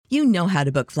You know how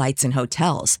to book flights and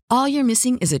hotels. All you're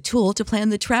missing is a tool to plan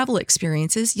the travel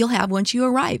experiences you'll have once you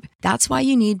arrive. That's why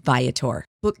you need Viator.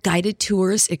 Book guided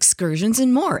tours, excursions,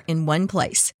 and more in one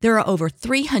place. There are over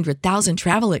 300,000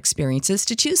 travel experiences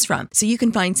to choose from, so you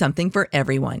can find something for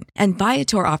everyone. And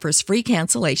Viator offers free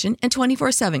cancellation and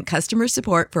 24/7 customer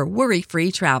support for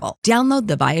worry-free travel. Download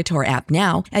the Viator app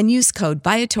now and use code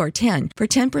Viator10 for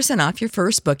 10% off your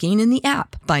first booking in the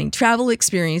app. Find travel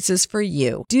experiences for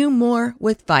you. Do more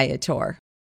with Viator.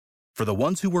 For the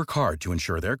ones who work hard to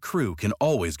ensure their crew can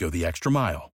always go the extra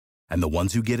mile, and the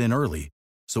ones who get in early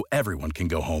so everyone can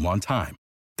go home on time,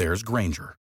 there's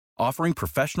Grainger, offering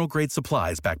professional-grade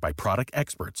supplies backed by product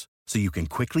experts so you can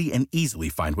quickly and easily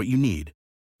find what you need.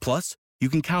 Plus, you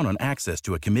can count on access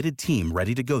to a committed team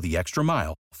ready to go the extra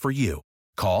mile for you.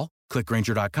 Call, click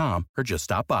Grainger.com, or just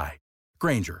stop by.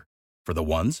 Grainger, for the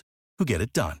ones who get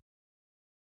it done.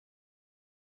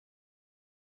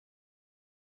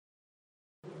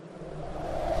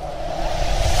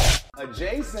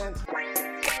 Adjacent.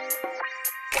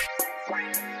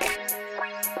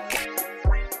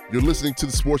 You're listening to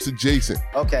the Sports Adjacent.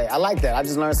 Okay, I like that. I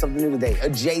just learned something new today.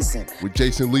 Adjacent. With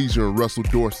Jason Leisure and Russell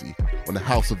Dorsey on the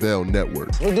House of L Network.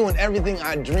 We're doing everything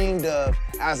I dreamed of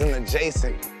as an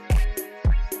adjacent.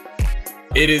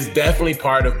 It is definitely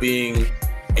part of being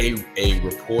a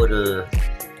reporter,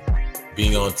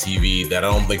 being on TV that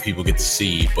I don't think people get to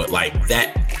see, but like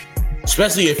that,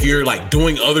 especially if you're like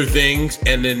doing other things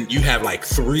and then you have like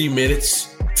 3 minutes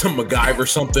to MacGyver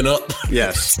something up.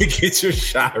 Yes. To get your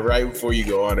shot right before you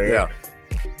go on air. Yeah.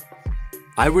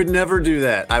 I would never do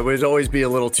that. I would always be a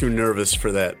little too nervous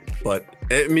for that. But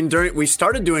I mean, we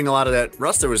started doing a lot of that.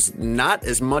 Russ, there was not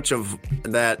as much of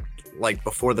that like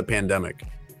before the pandemic.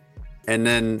 And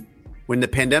then when the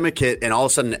pandemic hit and all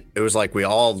of a sudden it was like we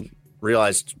all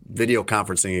realized video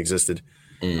conferencing existed.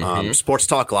 Mm-hmm. Sports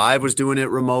Talk Live was doing it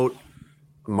remote.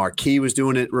 Marquee was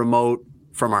doing it remote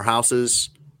from our houses.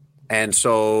 And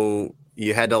so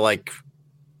you had to like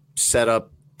set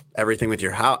up everything with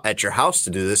your at your house to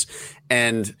do this.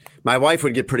 And my wife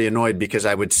would get pretty annoyed because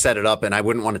I would set it up and I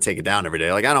wouldn't want to take it down every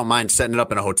day. Like, I don't mind setting it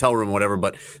up in a hotel room or whatever,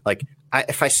 but like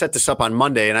if I set this up on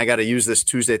Monday and I got to use this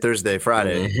Tuesday, Thursday,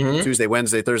 Friday, Tuesday,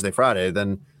 Wednesday, Thursday, Friday,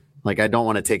 then like I don't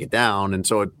want to take it down. And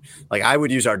so like I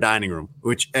would use our dining room,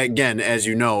 which again, as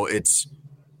you know,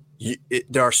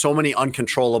 there are so many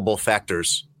uncontrollable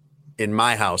factors in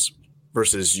my house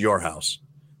versus your house.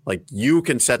 Like you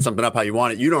can set something up how you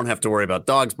want it. You don't have to worry about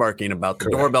dogs barking, about the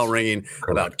doorbell ringing,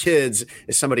 about kids.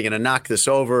 Is somebody going to knock this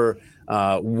over?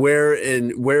 Where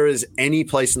is any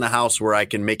place in the house where I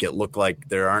can make it look like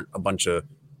there aren't a bunch of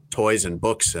toys and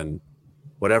books and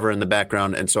whatever in the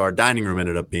background? And so our dining room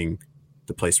ended up being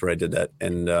the place where I did that.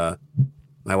 And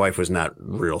my wife was not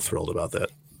real thrilled about that.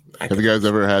 Have you guys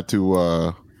ever had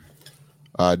to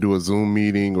do a Zoom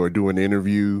meeting or do an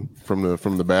interview from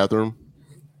the bathroom?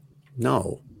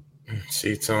 No.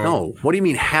 See, Tom. No. What do you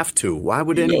mean have to? Why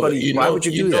would anybody? Why would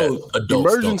you do that?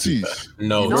 Emergencies.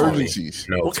 No. Emergencies.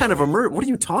 No. What kind of What are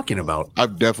you talking about?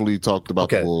 I've definitely talked about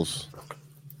the Bulls.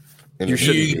 You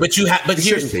shouldn't. But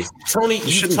here's Tony.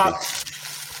 You talk.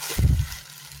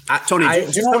 Tony,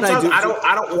 do you know what I do?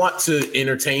 I don't want to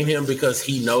entertain him because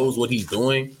he knows what he's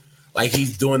doing. Like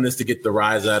he's doing this to get the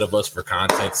rise out of us for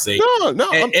content's sake.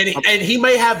 No. And he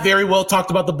may have very well talked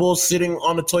about the Bulls sitting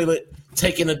on the toilet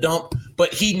taking a dump,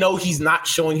 but he's not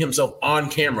showing himself on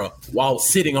camera while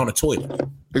sitting on a toilet.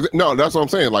 No, that's what I'm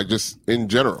saying. Like just in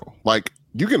general, like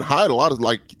you can hide a lot of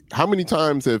like how many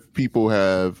times have people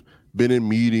have been in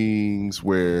meetings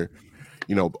where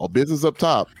a business up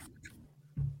top,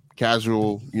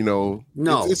 casual, no,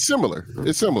 it's similar.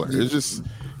 It's similar. It's just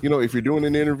if you're doing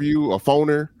an interview, a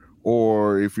phoner.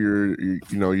 Or if you're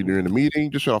in a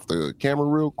meeting, just shut off the camera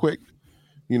real quick.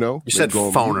 You said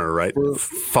phoner, right?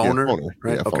 Phoner, yeah, phoner,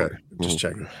 right? Yeah, okay, phoner. Just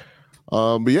checking.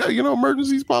 But yeah,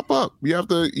 emergencies pop up. You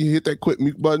hit that quit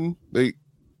mute button.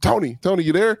 Tony,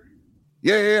 you there?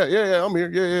 Yeah. I'm here.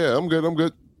 Yeah. I'm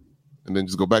good. And then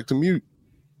just go back to mute.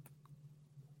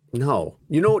 No,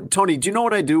 Tony, do you know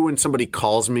what I do when somebody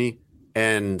calls me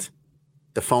and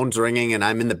the phone's ringing and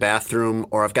I'm in the bathroom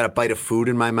or I've got a bite of food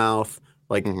in my mouth?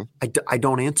 Like I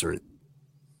don't answer it.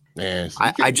 Man, so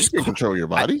I just control your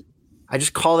body. I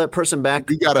just call that person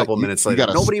back a couple minutes later.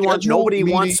 Nobody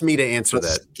wants me to answer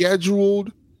that.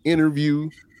 Scheduled interview,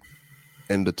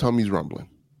 and the tummy's rumbling.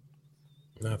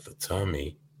 Not the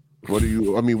tummy. What do you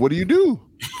do?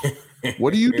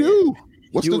 What do you do?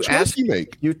 What's the choice you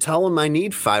make? You tell them I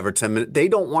need 5 or 10 minutes. They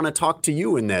don't want to talk to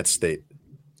you in that state.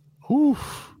 Whew.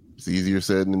 It's easier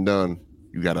said than done.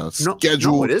 You got a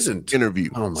scheduled it isn't. Interview.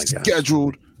 Oh my God.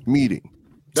 Scheduled meeting.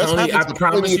 That's Tony, happened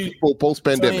to plenty of people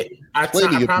post-pandemic. I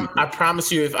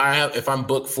promise you, if I'm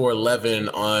booked for 11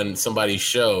 on somebody's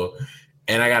show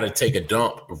and I got to take a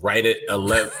dump right at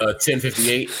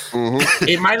 10:58,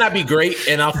 it might not be great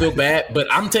and I'll feel bad, but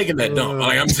I'm taking that dump.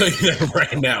 Like, I'm telling you that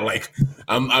right now. Like,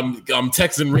 I'm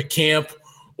texting Rick Camp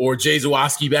or Jay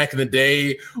Zawoski back in the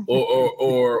day,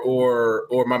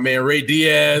 or my man Ray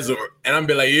Diaz, and I'm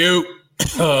be like, you,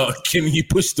 can you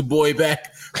push the boy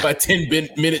back by 10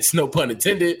 minutes, no pun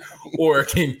intended, or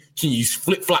can you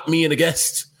flip flop me and a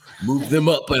guest, move them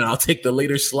up, and I'll take the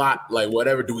later slot, like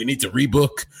whatever. Do we need to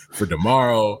rebook for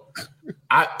tomorrow?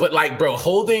 But like, bro,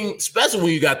 holding, especially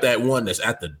when you got that one that's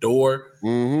at the door,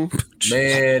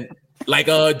 man, like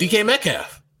DK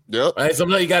Metcalf. Yep. Right.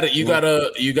 Sometimes you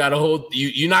gotta hold.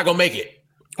 You're not gonna make it.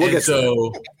 And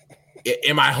so,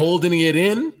 am I holding it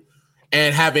in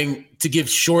and having to give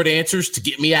short answers to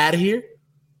get me out of here,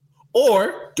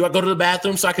 or do I go to the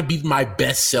bathroom so I can be my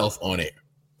best self on it?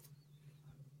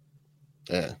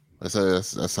 Yeah, that's a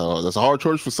hard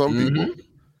choice for some people,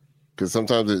 because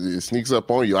sometimes it sneaks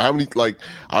up on you. I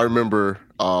remember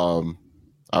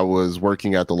I was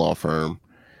working at the law firm,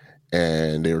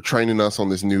 and they were training us on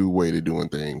this new way to doing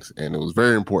things, and it was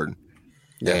very important.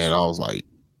 Yes. And I was like,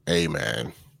 hey,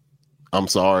 man, I'm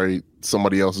sorry.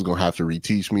 Somebody else is going to have to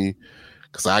reteach me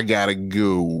because I got to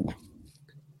go.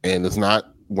 And it's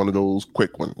not one of those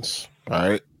quick ones, all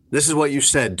right? This is what you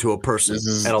said to a person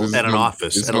at an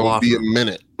office. It's going to be a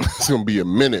minute. It's going to be a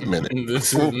minute.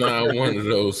 This is not one of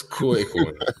those quick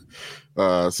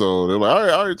ones. So they're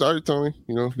like, all right, Tony,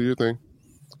 do your thing.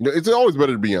 It's always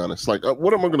better to be honest. Like,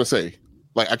 what am I going to say?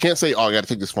 Like, I can't say, I got to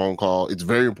take this phone call. It's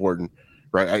very important,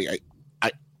 right? I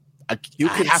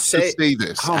have to say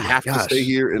this. I have to stay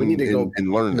here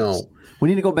and learn this. We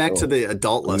need to go back to the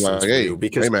adult lessons for you,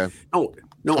 because, hey, man,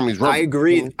 no, I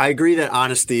agree. I agree that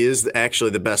honesty is actually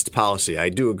the best policy. I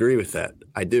do agree with that.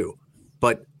 I do.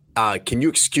 But can you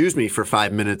excuse me for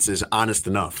 5 minutes is honest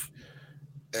enough.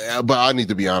 But I need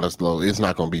to be honest, though. It's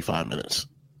not going to be 5 minutes.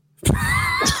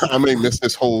 I may miss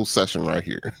this whole session right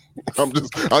here.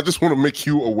 I just want to make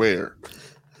you aware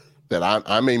that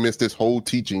I may miss this whole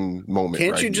teaching moment.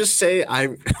 Can't you just say I?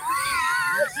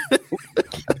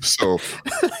 So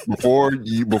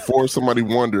before somebody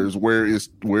wonders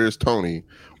where's Tony,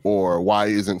 or why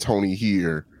isn't Tony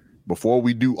here, before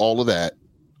we do all of that,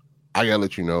 I gotta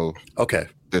let you know. Okay,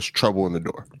 there's trouble in the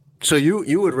door. So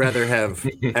you would rather have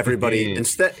everybody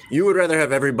instead? You would rather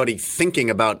have everybody thinking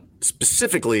about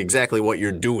specifically exactly what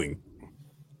you're doing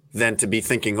than to be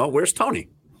thinking, "Oh, where's Tony?"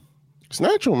 It's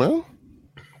natural, man.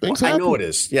 Things happen. I know it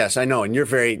is. Yes, I know, and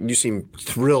you seem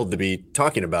thrilled to be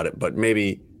talking about it. But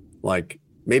maybe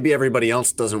everybody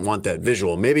else doesn't want that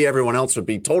visual. Maybe everyone else would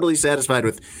be totally satisfied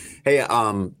with, "Hey,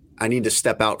 I need to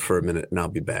step out for a minute and I'll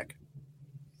be back."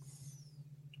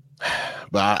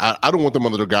 But I don't want them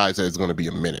under the guise that it's going to be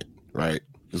a minute, right?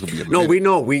 It's going to be a minute. No, we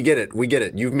know. We get it.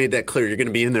 You've made that clear. You're going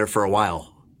to be in there for a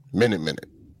while. Minute.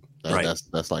 Right.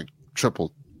 That's like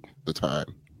triple the time.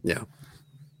 Yeah.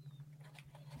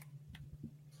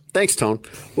 Thanks, Tone.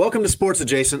 Welcome to Sports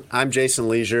Adjacent. I'm Jason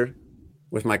Leisure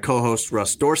with my co-host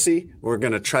Russ Dorsey. We're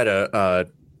going to try to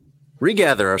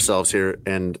regather ourselves here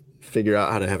and figure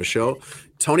out how to have a show.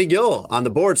 Tony Gill on the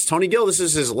boards. Tony Gill, this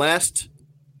is his last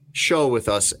show with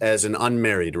us as an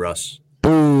unmarried Russ.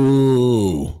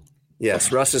 Boo.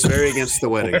 Yes, Russ is very against the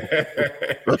wedding.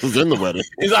 Russ is in the wedding.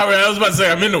 I was about to say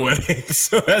I'm in the wedding,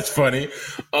 so that's funny.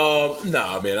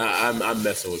 Man, I'm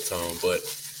messing with Tone, but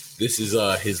this is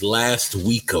his last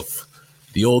week of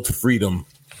the old freedom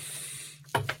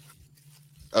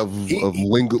of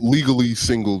legally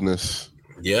singleness.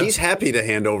 Yeah, he's happy to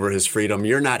hand over his freedom.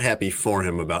 You're not happy for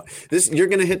him about this. You're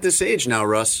going to hit this age now,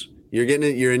 Russ. You're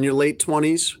in your late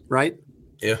 20s, right?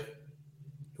 Yeah.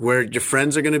 Where your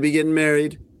friends are going to be getting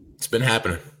married. It's been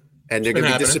happening. And they're going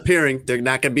to be disappearing. They're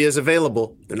not going to be as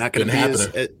available. They're not going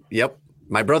to be yep.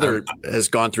 My brother has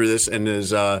gone through this and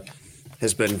has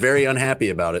been very unhappy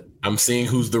about it. I'm seeing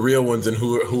who's the real ones and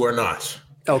who are not.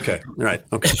 Okay. All right.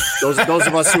 Okay. Those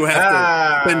of us who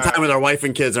have to spend time with our wife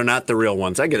and kids are not the real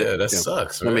ones. I get it. Yeah, that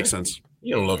sucks. That makes sense.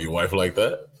 You don't love your wife like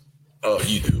that. Oh,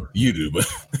 you do,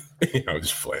 but I'm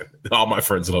just playing. All my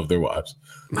friends love their wives.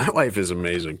 My wife is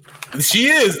amazing. She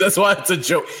is. That's why it's a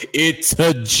joke. It's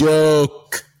a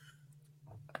joke.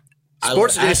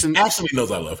 Sports Adjacent. Ashley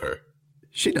knows I love her.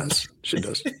 She does.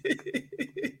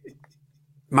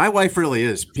 My wife really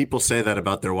is. People say that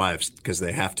about their wives because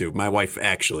they have to. My wife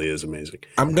actually is amazing.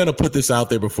 I'm going to put this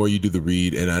out there before you do the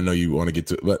read, and I know you want to get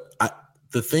to it, but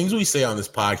the things we say on this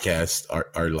podcast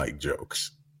are like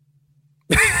jokes.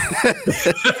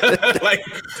 Like,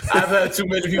 I've had too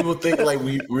many people think like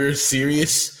we're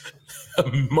serious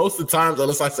most of the times,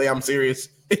 unless I say I'm serious,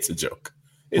 it's a joke.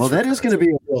 Well, that is going to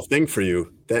be a real thing for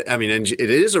you. And it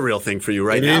is a real thing for you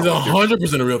right now. It is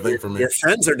 100% a real thing for me. Your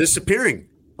friends are disappearing.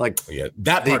 Like, yeah,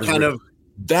 that part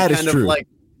that is true. Like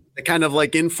the kind of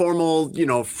like informal,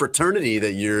 fraternity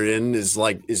that you're in is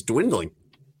dwindling.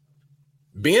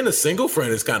 Being a single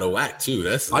friend is kind of whack too.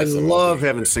 That's I love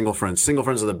having single friends. Single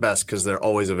friends are the best because they're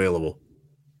always available.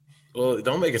 Well,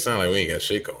 don't make it sound like we ain't got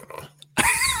shit going on.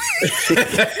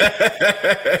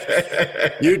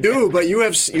 You do, but you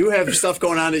have stuff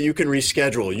going on that you can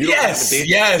reschedule. You don't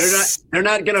yes. They're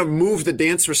not going to move the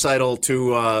dance recital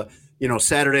to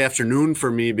Saturday afternoon for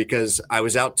me because I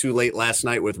was out too late last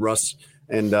night with Russ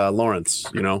and Lawrence.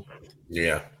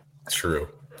 Yeah,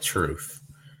 truth.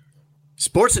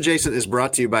 Sports Adjacent is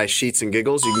brought to you by Sheets and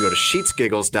Giggles. You can go to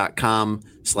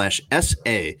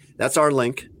sheetsgiggles.com/SA. That's our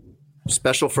link.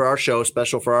 Special for our show,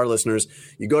 special for our listeners.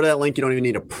 You go to that link, you don't even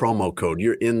need a promo code.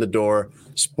 You're in the door.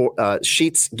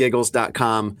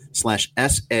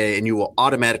 Sheetsgiggles.com/SA, and you will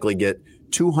automatically get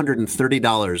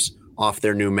 $230 off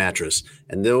their new mattress.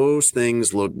 And those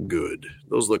things look good.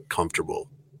 Those look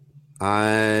comfortable.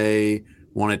 I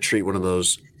want to treat one of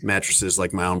those mattresses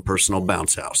like my own personal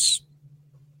bounce house.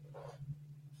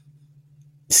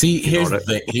 See, here's the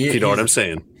thing. You know what I'm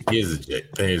saying? Here's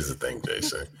the thing,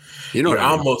 Jason. You're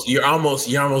almost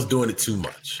doing it too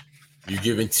much. You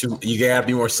gotta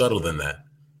be more subtle than that.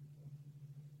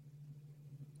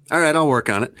 All right, I'll work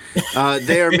on it.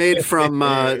 They are made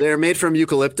from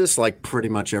eucalyptus, like pretty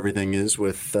much everything is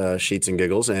with Sheets and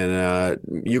Giggles, and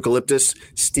eucalyptus,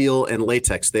 steel, and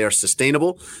latex. They are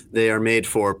sustainable. They are made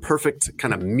for perfect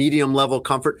kind of medium level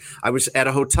comfort. I was at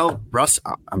a hotel, Russ.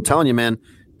 I'm telling you, man.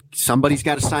 Somebody's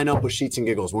got to sign up with Sheets and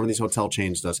Giggles. One of these hotel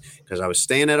chains does. Because I was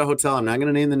staying at a hotel. I'm not going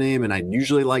to name the name, and I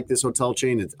usually like this hotel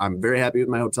chain. I'm very happy with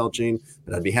my hotel chain,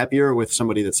 but I'd be happier with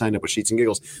somebody that signed up with Sheets and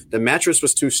Giggles. The mattress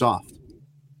was too soft.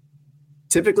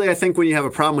 Typically, I think when you have a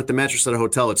problem with the mattress at a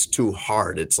hotel, it's too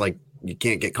hard. It's like you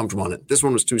can't get comfortable on it. This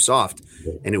one was too soft,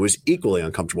 and it was equally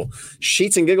uncomfortable.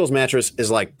 Sheets and Giggles mattress is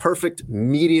like perfect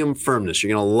medium firmness.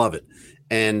 You're going to love it.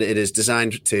 And it is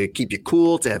designed to keep you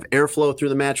cool, to have airflow through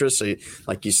the mattress. So you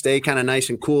stay kind of nice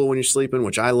and cool when you're sleeping,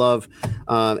 which I love.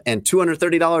 And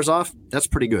 $230 off, that's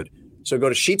pretty good. So go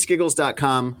to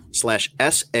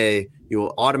sheetsgiggles.com/SA. You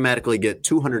will automatically get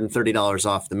 $230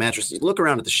 off the mattress. Look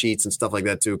around at the sheets and stuff like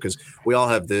that too, because we all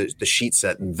have the sheet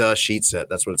set.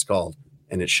 That's what it's called.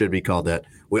 And it should be called that.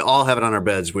 We all have it on our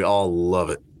beds. We all love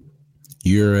it.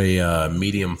 You're a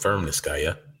medium firmness guy,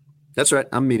 yeah? That's right.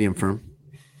 I'm medium firm.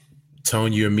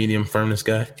 Tone, you a medium firmness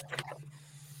guy?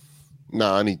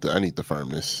 No, I need the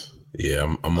firmness.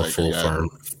 Yeah, I'm a full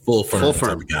firm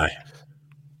type of guy.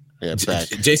 Yeah, back.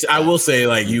 Jason, I will say,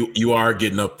 like you are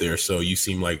getting up there, so you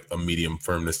seem like a medium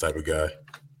firmness type of guy.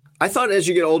 I thought as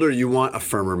you get older, you want a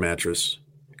firmer mattress.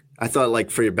 I thought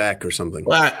like for your back or something.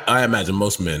 Well, I imagine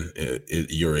most men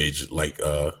at your age like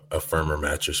a firmer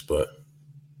mattress, but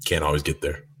can't always get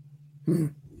there.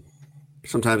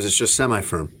 Sometimes it's just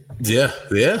semi-firm. Yeah.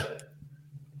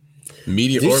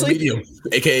 Medium,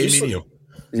 aka medium.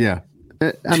 Yeah.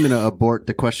 I'm going to abort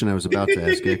the question I was about to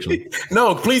ask, actually.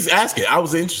 No, please ask it. I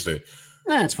was interested.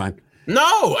 That's fine.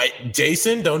 No,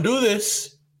 Jason, don't do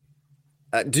this.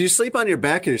 Do you sleep on your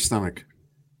back or your stomach?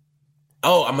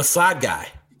 Oh, I'm a side guy.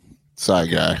 Side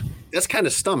guy. That's kind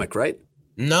of stomach, right?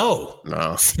 No.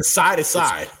 Side is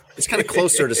side. It's kind of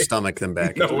closer to stomach than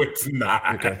back. No, it's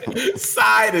not. Okay.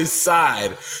 Side is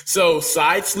side. So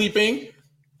side sleeping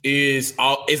is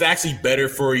actually better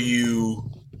for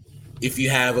you if you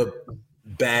have a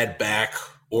bad back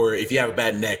or if you have a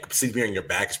bad neck. Sleeping on your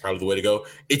back is probably the way to go.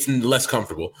 It's less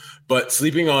comfortable. But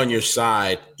sleeping on your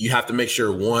side, you have to make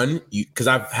sure because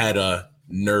I've had a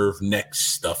nerve neck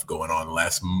stuff going on the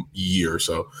last year or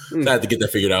so. So I had to get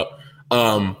that figured out.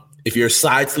 If you're a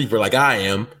side sleeper like I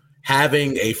am,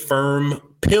 having a firm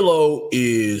pillow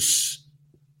is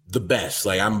the best.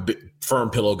 Like I'm a firm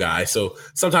pillow guy. So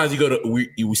sometimes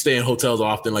we stay in hotels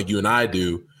often, like you and I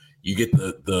do. You get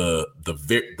the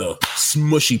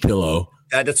smushy pillow.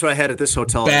 That's what I had at this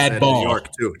hotel. Bad ball. In New York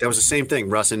too. That was the same thing,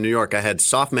 Russ. In New York, I had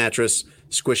soft mattress,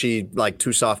 squishy, like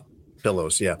two soft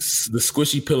pillows. Yeah, the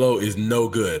squishy pillow is no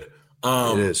good.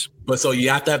 It is. But so you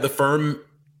have to have the firm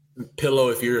pillow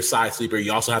if you're a side sleeper.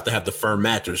 You also have to have the firm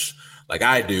mattress, like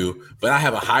I do. But I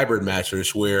have a hybrid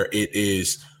mattress where it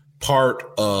is part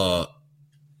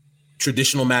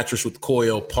traditional mattress with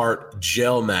coil, part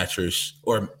gel mattress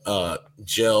or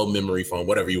gel memory foam,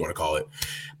 whatever you want to call it.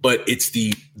 But it's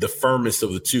the firmest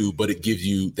of the two, but it gives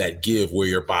you that give where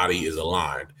your body is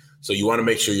aligned. So you want to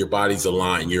make sure your body's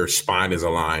aligned, your spine is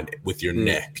aligned with your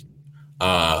neck.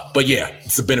 But yeah,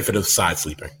 it's the benefit of side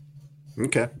sleeping.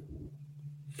 Okay.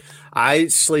 I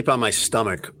sleep on my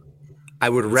stomach. I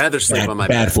would rather sleep on my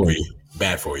bad back. for you.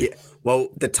 Bad for you. Yeah. Well,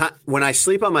 the time when I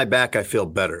sleep on my back, I feel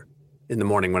better in the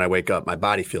morning when I wake up. My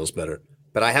body feels better,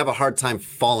 but I have a hard time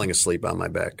falling asleep on my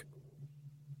back.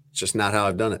 It's just not how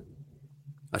I've done it.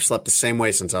 I've slept the same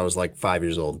way since I was like 5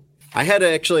 years old. I had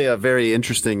actually a very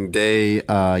interesting day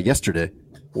yesterday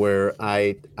where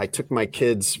I took my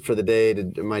kids for the day,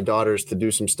 my daughters, to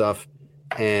do some stuff.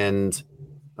 And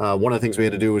one of the things we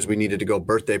had to do was we needed to go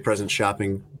birthday present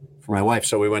shopping for my wife.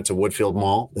 So we went to Woodfield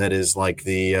Mall. That is like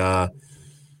the,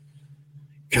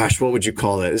 what would you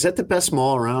call that? Is that the best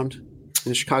mall around in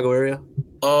the Chicago area?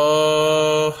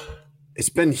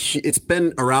 It's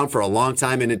been around for a long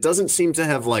time, and it doesn't seem to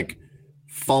have like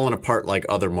fallen apart like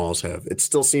other malls have. It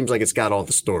still seems like it's got all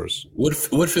the stores.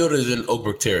 Woodfield is in Oak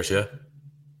Brook Terrace, yeah?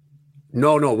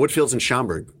 No, Woodfield's in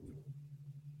Schaumburg.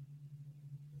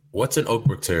 What's in Oak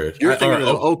Brook Terrace? You're thinking of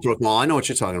the Oak Brook Mall. I know what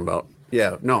you're talking about.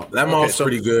 Yeah, no. That mall's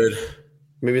pretty good.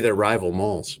 Maybe they're rival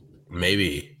malls.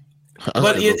 Maybe.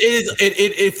 But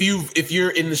if you're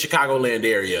in the Chicagoland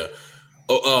area,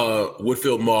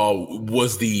 Woodfield Mall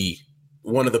was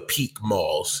one of the peak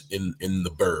malls in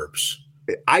the burbs.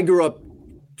 I grew up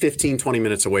 15, 20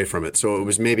 minutes away from it, so it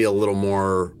was maybe a little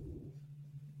more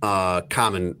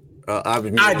common. I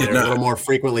did not. A little more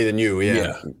frequently than you.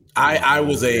 Yeah. I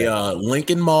was a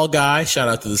Lincoln Mall guy. Shout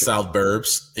out to the South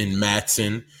Burbs in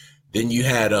Matson. Then you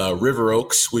had River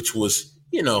Oaks, which was,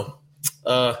 a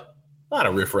lot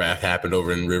of riffraff happened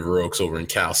over in River Oaks, over in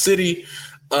Cal City.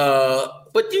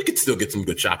 But you could still get some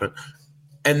good shopping.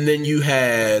 And then you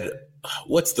had,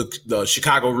 what's the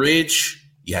Chicago Ridge?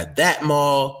 You had that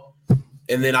mall.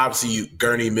 And then obviously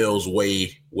Gurney Mills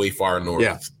way far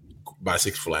north by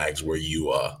Six Flags, where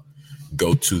you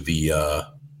go to the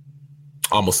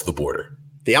almost to the border.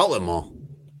 The outlet mall.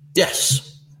 Yes.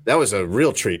 That was a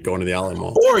real treat going to the outlet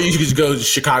mall. Or you could just go to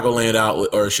Chicagoland outlet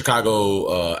or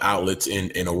Chicago outlets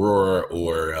in Aurora,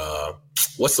 or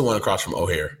what's the one across from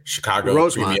O'Hare? Chicago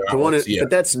Rosemont. The one but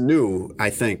that's new, I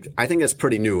think. I think that's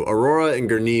pretty new. Aurora and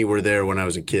Gurnee were there when I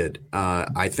was a kid.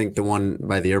 I think the one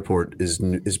by the airport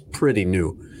is pretty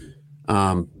new.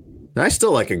 I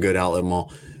still like a good outlet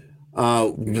mall.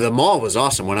 The mall was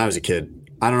awesome when I was a kid.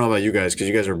 I don't know about you guys, because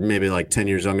you guys are maybe like 10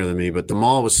 years younger than me, but the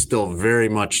mall was still very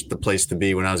much the place to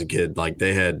be when I was a kid. Like,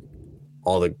 they had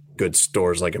all the good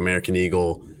stores like American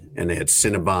Eagle, and they had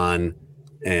Cinnabon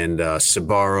and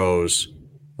Sbarro's.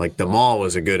 Like, the mall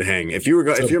was a good hang. If your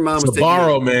mom was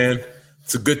Sbarro, man,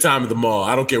 it's a good time at the mall.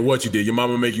 I don't care what you did. Your mom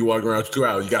will make you walk around 2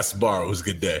 hours. You got Sbarro. It was a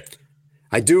good day.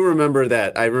 I do remember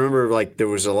that. I remember, like, there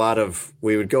was a lot of –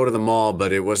 we would go to the mall,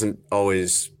 but it wasn't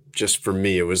always – just for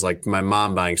me. It was like my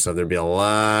mom buying stuff. There'd be a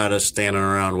lot of standing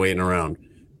around, waiting around.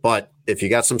 But if you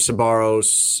got some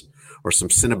Sbarros or some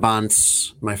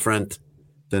Cinnabons, my friend,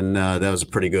 then that was a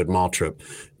pretty good mall trip.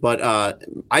 But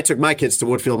I took my kids to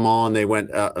Woodfield Mall, and they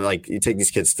went you take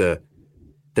these kids to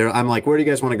there. I'm like, where do you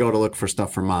guys want to go to look for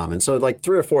stuff for mom? And so like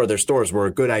 3 or 4 of their stores were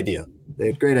a good idea. They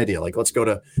had a great idea. Like, let's go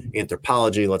to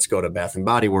Anthropologie. Let's go to Bath and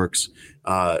Body Works.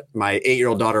 My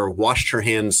 8-year-old daughter washed her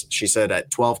hands, she said,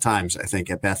 at 12 times, I think,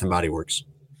 at Bath and Body Works.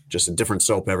 Just a different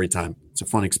soap every time. It's a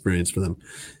fun experience for them.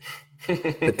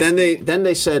 But then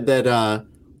they said that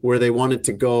where they wanted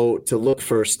to go to look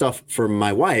for stuff for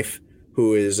my wife,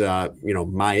 who is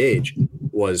my age,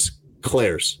 was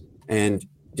Claire's. And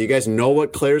do you guys know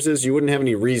what Claire's is? You wouldn't have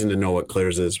any reason to know what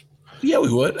Claire's is. Yeah,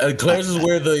 we would. Claire's is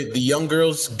where the young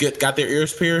girls got their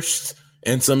ears pierced,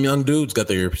 and some young dudes got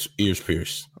their ears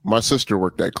pierced. My sister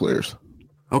worked at Claire's.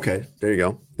 Okay, there you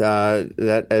go.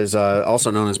 That is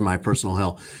also known as my personal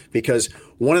hell, because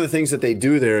one of the things that they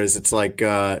do there is it's like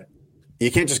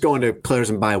you can't just go into Claire's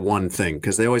and buy one thing,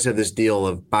 because they always have this deal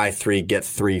of buy 3, get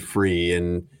 3 free.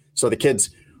 And so the kids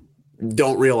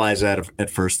don't realize that at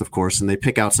first, of course, and they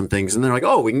pick out some things, and they're like,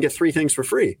 oh, we can get 3 things for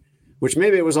free, which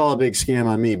maybe it was all a big scam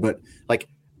on me. But like,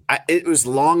 it was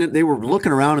long. They were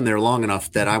looking around in there long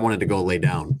enough that I wanted to go lay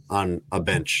down on a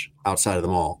bench outside of the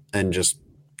mall and just,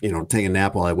 take a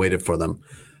nap while I waited for them.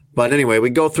 But anyway, we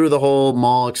go through the whole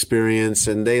mall experience,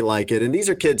 and they like it. And these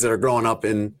are kids that are growing up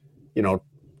in,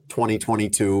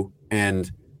 2022,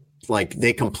 and like,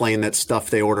 they complain that stuff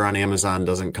they order on Amazon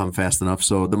doesn't come fast enough.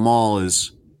 So the mall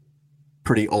is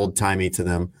pretty old timey to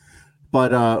them.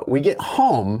 But we get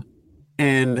home,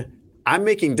 and I'm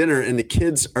making dinner, and the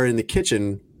kids are in the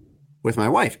kitchen with my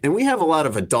wife. And we have a lot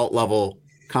of adult level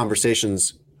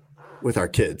conversations with our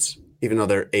kids, even though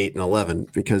they're 8 and 11,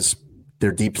 because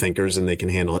they're deep thinkers and they can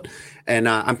handle it. And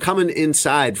I'm coming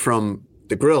inside from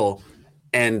the grill,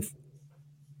 and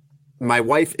my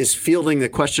wife is fielding the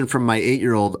question from my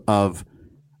 8-year-old of,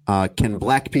 can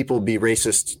black people be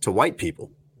racist to white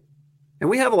people? And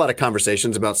we have a lot of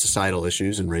conversations about societal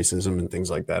issues and racism and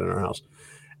things like that in our house.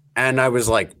 And I was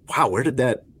like, wow, where did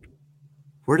that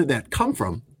come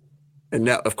from? And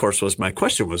that, of course, was my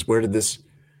question was, where did this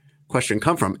question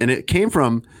come from? And it came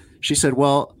from, she said,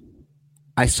 well,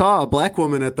 I saw a black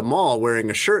woman at the mall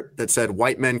wearing a shirt that said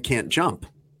white men can't jump.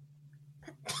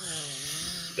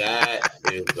 That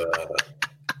is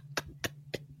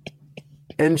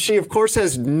And she, of course,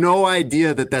 has no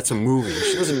idea that that's a movie.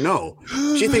 She doesn't know.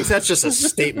 She thinks that's just a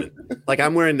statement. Like,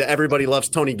 I'm wearing the Everybody Loves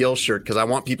Tony Gill shirt because I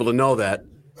want people to know that.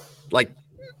 Like,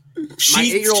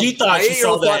 she thought she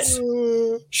saw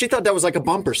that. She thought that was like a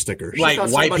bumper sticker. She like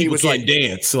white people can't like,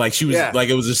 dance. Like she was like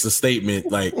it was just a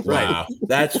statement. Like, wow,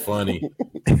 that's funny.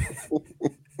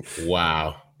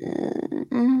 Wow.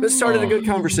 This started a good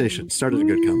conversation.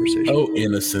 Oh,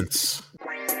 innocence.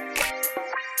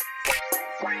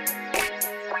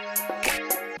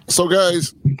 So,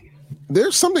 guys,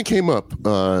 there's something came up.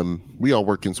 We all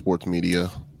work in sports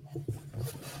media,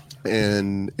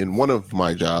 and in one of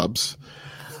my jobs,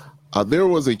 there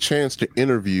was a chance to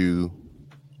interview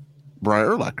Brian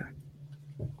Urlacher,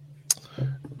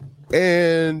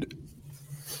 and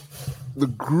the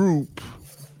group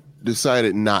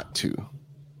decided not to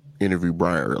interview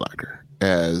Brian Urlacher,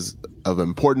 as of an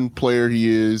important player he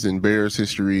is in Bears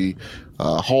history,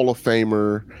 Hall of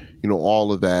Famer,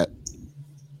 all of that.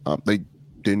 They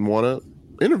didn't want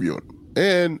to interview him.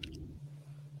 And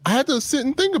I had to sit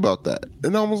and think about that.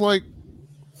 And I was like,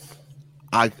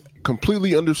 I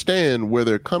completely understand where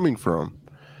they're coming from.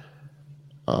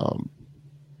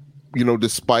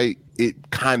 Despite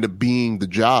it kind of being the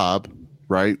job,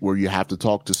 right, where you have to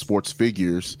talk to sports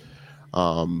figures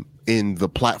in the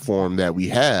platform that we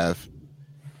have,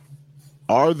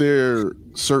 are there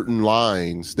certain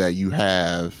lines that you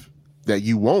have that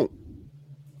you won't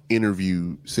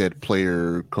interview said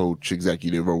player, coach,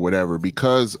 executive, or whatever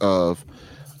because of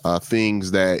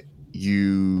things that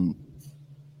you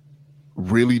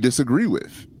really disagree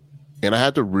with? And I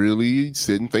had to really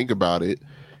sit and think about it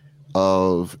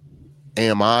of,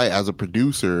 am I, as a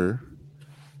producer,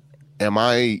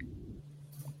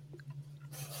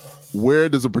 where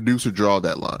does a producer draw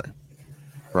that line,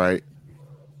 right?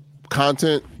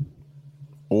 Content,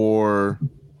 or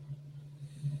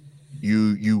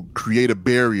you create a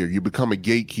barrier, you become a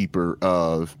gatekeeper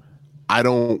of, I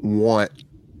don't want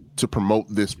to promote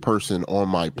this person on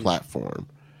my platform,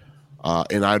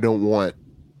 and I don't want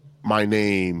my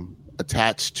name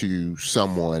attached to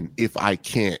someone if I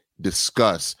can't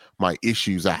discuss my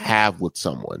issues I have with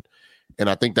someone. And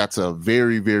I think that's a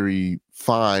very, very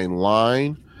fine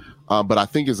line, but I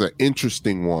think it's an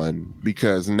interesting one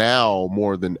because now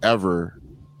more than ever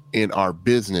in our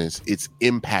business, it's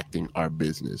impacting our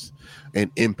business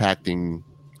and impacting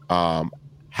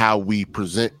how we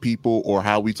present people or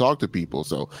how we talk to people.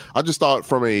 So I just thought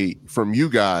from you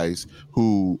guys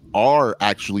who are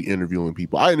actually interviewing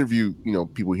people, I interview,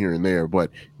 people here and there, but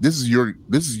this is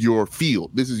your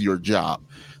field. This is your job.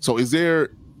 So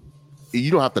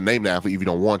you don't have to name the athlete if you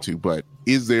don't want to, but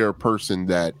is there a person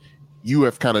that you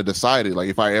have kind of decided, like,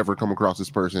 if I ever come across this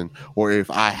person, or if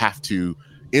I have to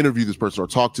interview this person or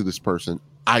talk to this person,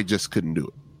 I just couldn't do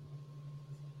it?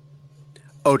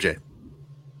 OJ.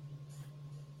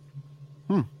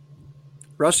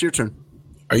 Russ, your turn.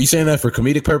 Are you saying that for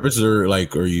comedic purposes, or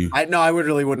are you? I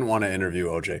really wouldn't want to interview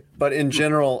OJ. But in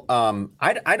general,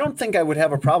 I don't think I would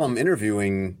have a problem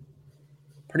interviewing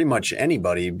pretty much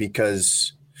anybody,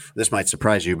 because this might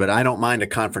surprise you, but I don't mind a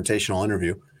confrontational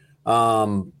interview.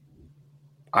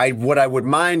 What I would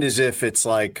mind is if it's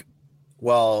like,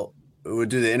 well, we'll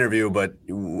do the interview, but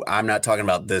I'm not talking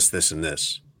about this, and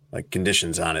this, like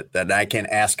conditions on it, that I can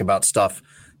ask about stuff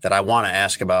that I want to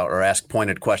ask about, or ask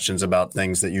pointed questions about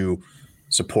things that you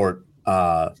support.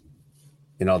 Then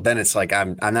it's like,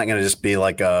 I'm not going to just be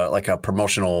like a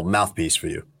promotional mouthpiece for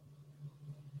you.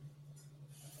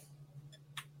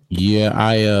 Yeah,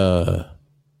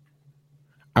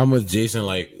 I'm with Jason.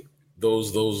 Like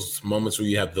those moments where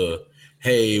you have the,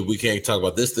 hey, we can't talk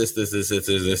about this, and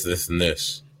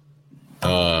this.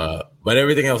 But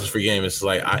everything else is free game. It's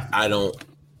like I don't.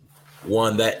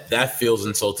 One, that feels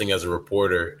insulting as a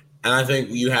reporter. And I think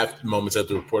you have moments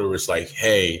as a reporter where it's like,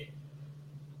 hey,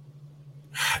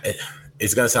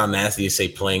 it's going to sound nasty to say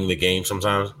playing the game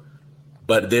sometimes,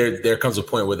 but there comes a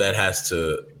point where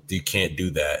you can't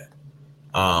do that.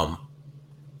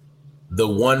 The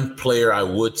one player I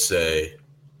would say,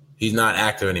 he's not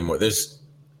active anymore. There's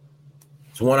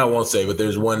one I won't say, but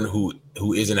there's one who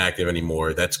isn't active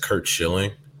anymore. That's Curt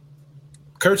Schilling.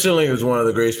 Curt Schilling is one of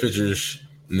the greatest pitchers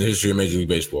in the history of Major League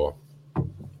Baseball.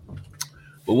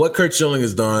 what Curt Schilling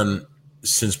has done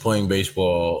since playing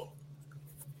baseball,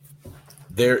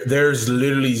 there's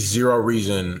literally zero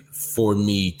reason for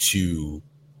me to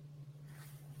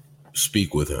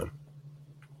speak with him.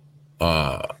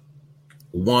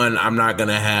 One, I'm not going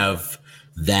to have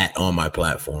that on my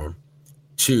platform.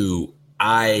 Two,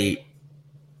 I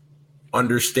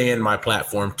understand my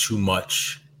platform too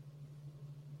much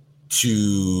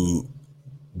to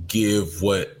give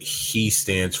what he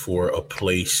stands for a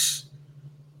place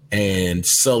and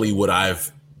sully what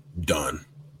I've done.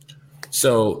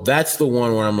 So that's the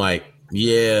one where I'm like,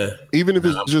 yeah. Even if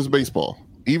it's just baseball,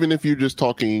 even if you're just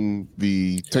talking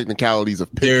the technicalities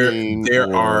of pitching.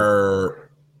 There are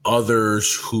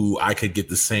others who I could get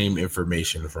the same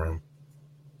information from.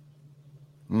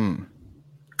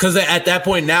 Because at that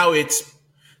point now it's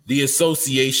the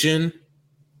association.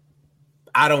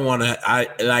 I don't want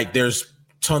to, there's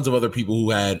tons of other people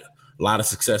who had a lot of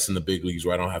success in the big leagues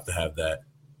where I don't have to have that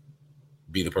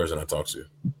be the person I talk to.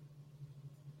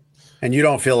 And you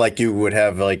don't feel like you would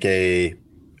have like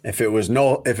if it was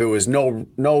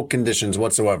no conditions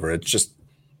whatsoever. It's just,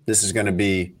 this is going to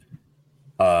be,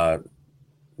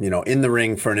 in the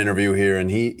ring for an interview here, and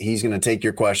he's going to take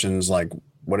your questions, like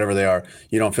whatever they are.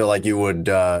 You don't feel like you would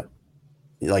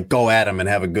go at him and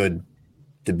have a good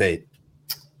debate.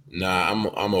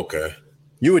 Nah, I'm okay.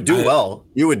 You would do well.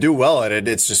 You would do well at it.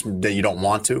 It's just that you don't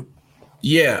want to.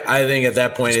 Yeah, I think at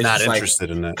that point, it's not interested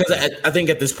in that. Because I think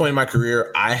at this point in my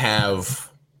career, I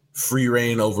have free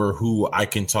reign over who I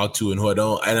can talk to and who I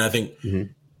don't. And I think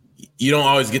you don't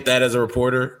always get that as a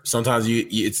reporter. Sometimes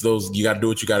it's those, you got to do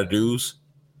what you got to do.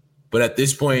 But at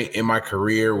this point in my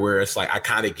career, where it's like I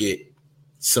kind of get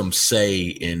some say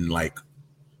in like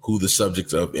who the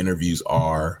subjects of interviews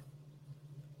are,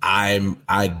 I'd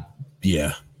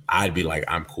be like,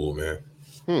 I'm cool,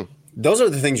 man. Those are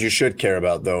the things you should care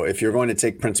about, though. If you're going to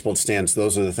take principled stands,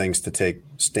 those are the things to take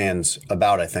stands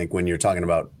about, I think, when you're talking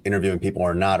about interviewing people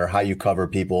or not, or how you cover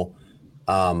people.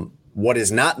 What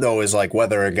is not, though, is like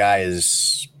whether a guy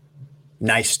is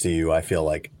nice to you, I feel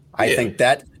like. I think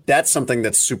that's something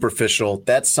that's superficial.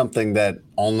 That's something that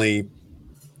only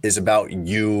is about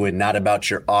you and not about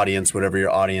your audience, whatever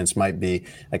your audience might be.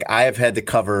 Like, I have had to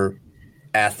cover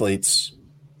athletes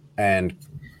and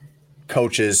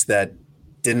coaches that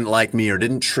didn't like me or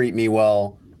didn't treat me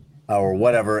well or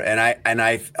whatever. And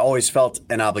I've always felt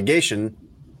an obligation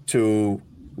to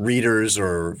readers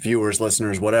or viewers,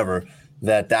 listeners, whatever,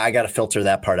 that I got to filter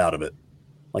that part out of it.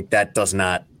 Like, that does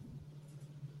not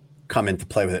come into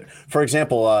play with it. For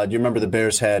example, do you remember the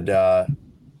Bears had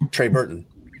Trey Burton?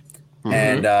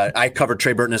 And I covered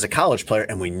Trey Burton as a college player,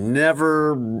 and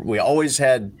we always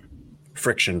had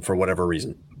friction for whatever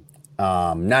reason.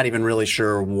 Not even really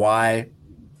sure why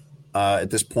at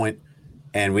this point,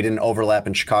 and we didn't overlap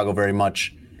in Chicago very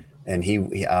much, and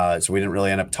so we didn't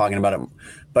really end up talking about it.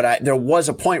 But there was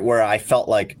a point where I felt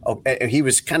like he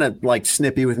was kind of like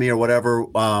snippy with me or whatever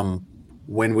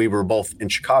when we were both in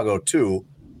Chicago too.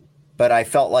 But I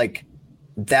felt like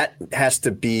that has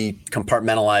to be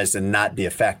compartmentalized and not be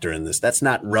a factor in this. That's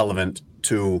not relevant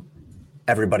to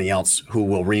everybody else who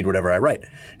will read whatever I write.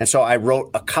 And so I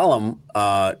wrote a column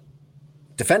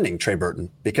defending Trey Burton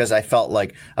because I felt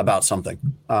like about something.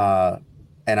 And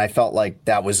I felt like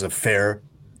that was the fair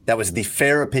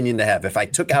opinion to have. If I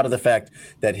took out of the fact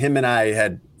that him and I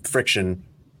had friction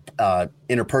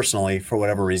interpersonally for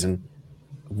whatever reason,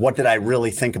 what did I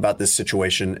really think about this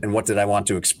situation and what did I want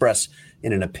to express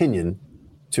in an opinion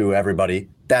to everybody?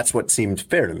 That's what seemed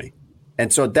fair to me.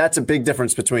 And so that's a big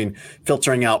difference between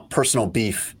filtering out personal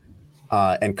beef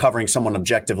and covering someone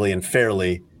objectively and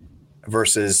fairly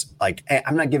versus like, hey,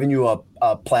 I'm not giving you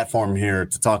a platform here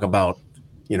to talk about,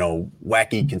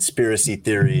 wacky conspiracy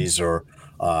theories or,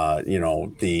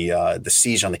 the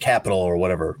siege on the Capitol or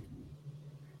whatever.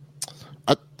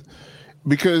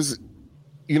 Because,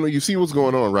 you see what's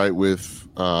going on, right, with,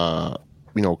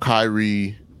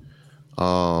 Kyrie,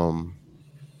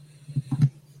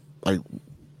 like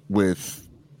with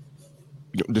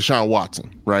Deshaun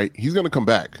Watson, right? He's going to come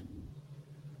back.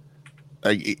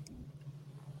 Like,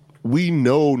 we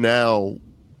know now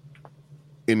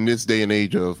in this day and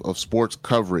age of sports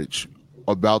coverage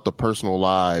about the personal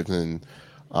lives and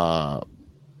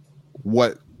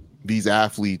what these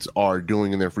athletes are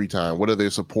doing in their free time. What are they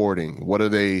supporting? What are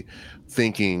they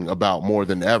thinking about more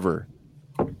than ever?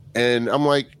 And I'm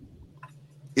like,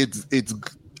 it's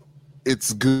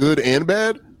good and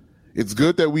bad. It's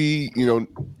good that we,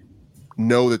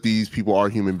 know that these people are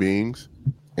human beings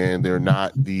and they're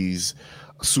not these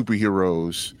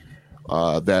superheroes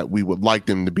that we would like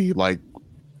them to be, like,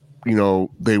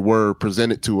 they were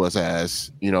presented to us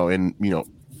as, in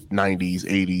 90s,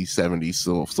 80s, 70s,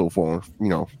 so forth,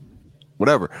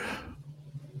 whatever.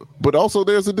 But also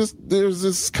there's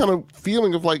this kind of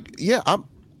feeling of like, yeah,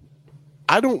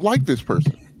 I don't like this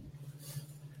person.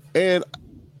 And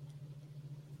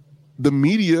the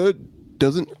media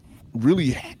doesn't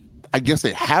really, I guess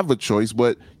they have a choice,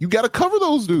 but you got to cover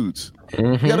those dudes.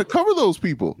 Mm-hmm. You got to cover those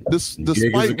people,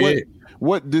 despite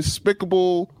what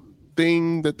despicable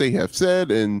thing that they have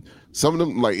said. And some of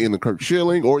them, like in the Kirk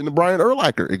Schilling or in the Brian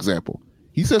Urlacher example,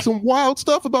 he said some wild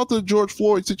stuff about the George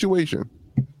Floyd situation.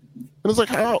 And it's like,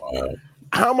 how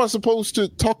am I supposed to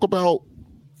talk about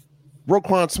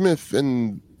Roquan Smith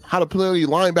and how to play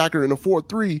linebacker in a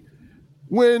 4-3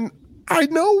 when I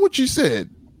know what you said?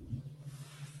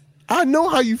 I know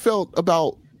how you felt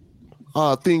about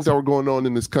things that were going on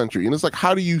in this country. And it's like,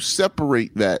 how do you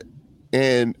separate that?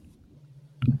 And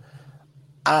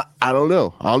I don't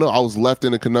know. I was left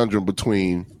in a conundrum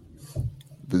between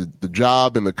the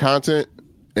job and the content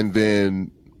and then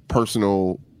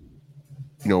personal,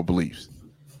 beliefs.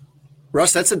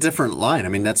 Russ, that's a different line. I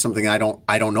mean, that's something I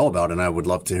don't know about, and I would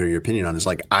love to hear your opinion on. It's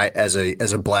like, as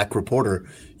a black reporter,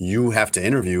 you have to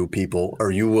interview people,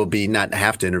 or you will be not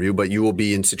have to interview, but you will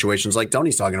be in situations like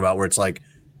Tony's talking about, where it's like,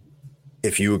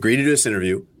 if you agree to do this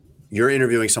interview, you're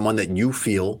interviewing someone that you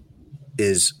feel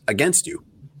is against you,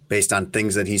 based on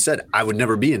things that he said. I would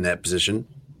never be in that position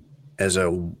as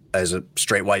a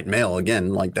straight white male.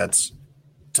 Again, like that's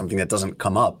something that doesn't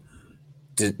come up.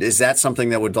 Is that something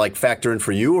that would like factor in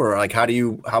for you, or like how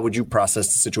would you process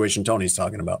the situation Tony's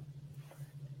talking about?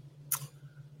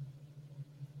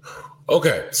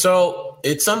 Okay, so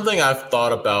it's something I've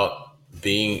thought about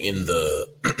being in the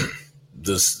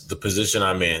the position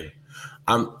I'm in.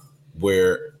 I'm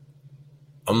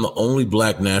the only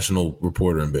black national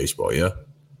reporter in baseball, yeah,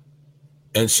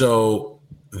 and so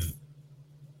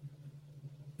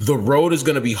the road is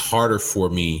going to be harder for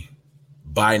me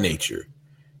by nature.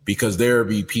 Because there will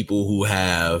be people who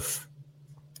have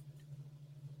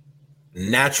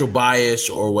natural bias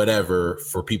or whatever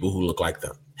for people who look like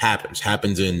them.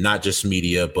 Happens in not just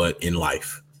media, but in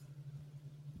life.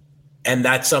 And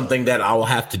that's something that I will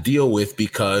have to deal with,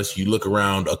 because you look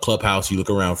around a clubhouse, you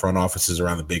look around front offices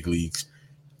around the big leagues.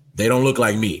 They don't look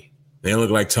like me. They don't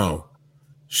look like Tone.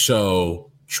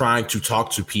 So trying to talk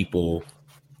to people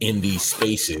in these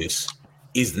spaces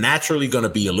is naturally going to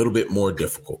be a little bit more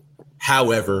difficult.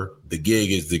 However, the gig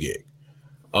is the gig.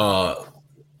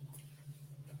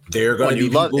 They're going to be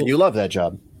people, and you love that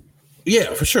job.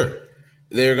 Yeah, for sure.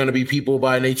 There are going to be people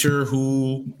by nature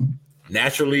who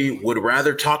naturally would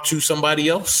rather talk to somebody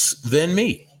else than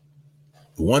me.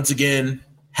 Once again,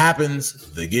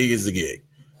 happens. The gig is the gig.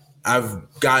 I've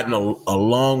gotten a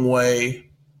long way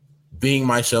being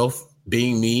myself,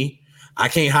 being me. I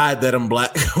can't hide that I'm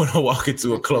black when I walk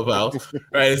into a clubhouse,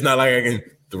 right? It's not like I can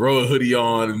throw a hoodie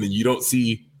on and then you don't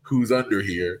see who's under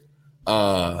here.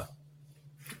 That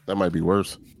might be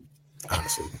worse.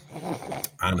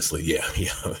 Honestly, yeah,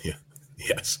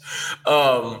 yes.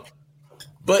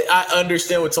 But I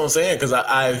understand what Tone's saying, because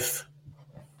I've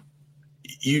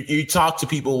you talk to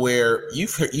people where you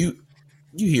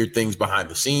hear things behind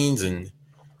the scenes, and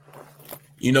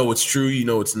you know what's true, you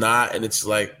know what's not, and it's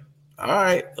like, all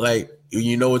right, like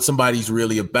you know what somebody's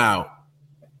really about.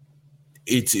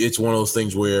 It's one of those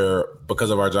things where, because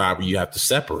of our job, you have to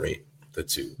separate the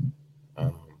two.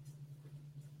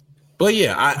 But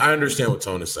yeah, I understand what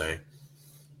Tone is saying.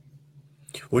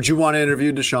 Would you want to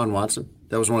interview Deshaun Watson?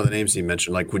 That was one of the names he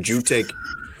mentioned. Like, would you take,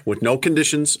 with no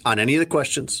conditions on any of the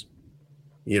questions,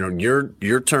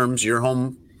 your terms, your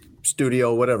home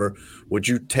studio, whatever, would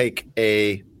you take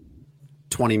a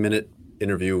 20-minute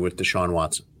interview with Deshaun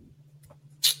Watson?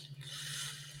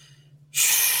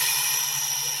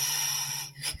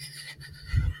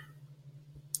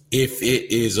 If it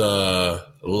is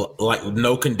like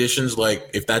no conditions, like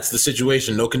if that's the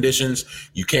situation, no conditions,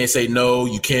 you can't say no,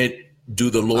 you can't do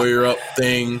the lawyer up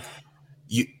thing.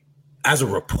 You, as a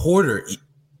reporter,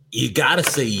 you gotta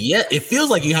say yes. It feels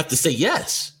like you have to say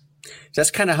yes.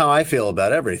 That's kind of how I feel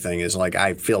about everything. Is like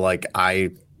I feel like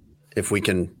if I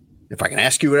can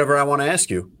ask you whatever I want to ask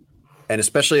you, and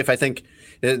especially if I think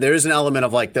there is an element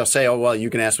of like they'll say, oh well, you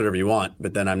can ask whatever you want,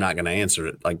 but then I'm not going to answer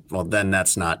it. Like, well, then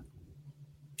that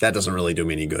doesn't really do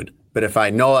me any good. But if I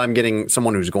know I'm getting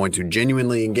someone who's going to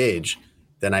genuinely engage,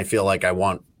 then I feel like I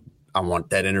want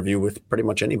that interview with pretty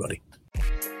much anybody.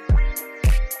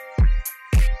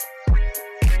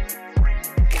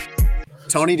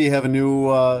 Tony, do you have a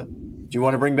new? Do you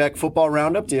want to bring back Football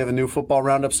Roundup? Do you have a new Football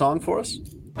Roundup song for us?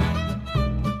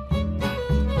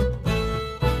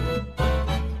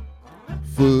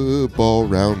 Football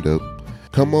Roundup.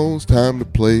 Come on, it's time to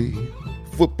play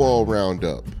Football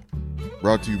Roundup.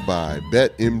 brought to you by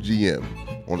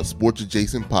BetMGM on a Sports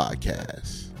Adjacent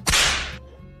podcast.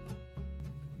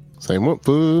 Same up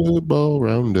football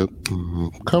roundup.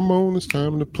 Come on, it's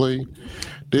time to play.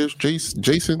 There's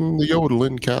Jason the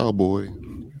yodeling cowboy.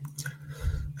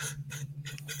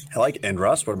 And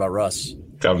Russ. What about Russ?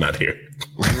 I'm not here.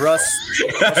 Russ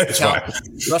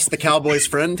the Cowboys'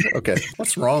 friend? Okay.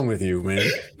 What's wrong with you, man?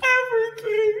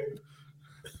 Everything.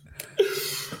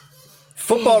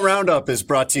 Football Roundup is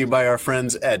brought to you by our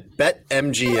friends at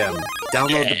BetMGM.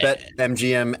 Download the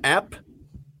BetMGM app,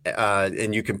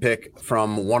 and you can pick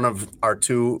from one of our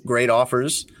two great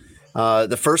offers.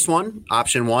 The first one,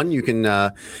 option one, you can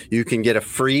get a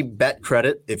free bet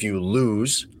credit if you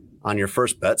lose on your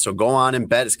first bet. So go on and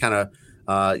bet. It's kind of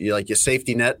your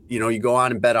safety net. You go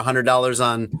on and bet $100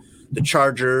 on the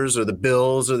Chargers or the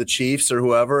Bills or the Chiefs or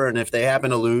whoever, and if they happen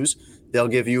to lose, they'll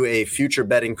give you a future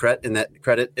betting credit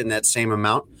in that same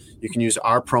amount. You can use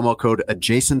our promo code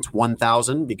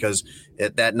adjacent1000 because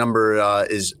that number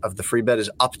is of the free bet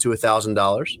is up to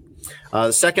 $1,000.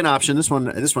 The second option, this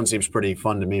one seems pretty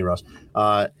fun to me, Russ.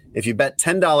 If you bet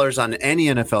 $10 on any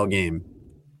NFL game,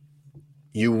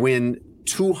 you win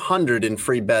 $200 in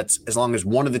free bets as long as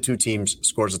one of the two teams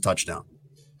scores a touchdown.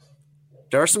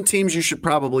 There are some teams you should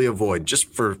probably avoid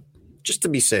just to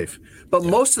be safe. But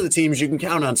most of the teams you can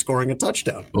count on scoring a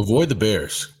touchdown. Avoid the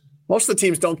Bears. Most of the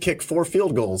teams don't kick 4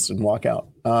 field goals and walk out.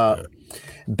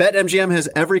 BetMGM has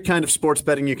every kind of sports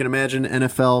betting you can imagine: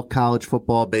 NFL, college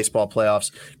football, baseball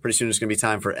playoffs. Pretty soon it's going to be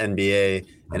time for NBA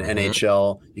and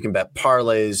NHL. You can bet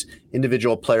parlays,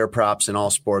 individual player props in all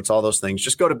sports, all those things.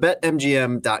 Just go to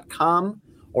BetMGM.com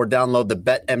or download the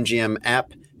BetMGM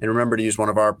app. And remember to use one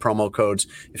of our promo codes.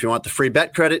 If you want the free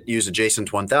bet credit, use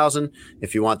Adjacent1000.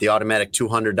 If you want the automatic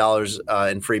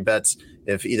 $200 in free bets,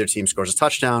 if either team scores a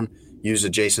touchdown, use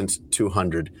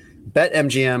Adjacent200.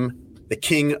 BetMGM, the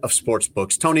king of sports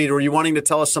books. Tony, were you wanting to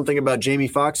tell us something about Jamie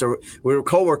Foxx? Or we were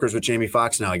co-workers with Jamie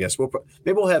Foxx now, I guess.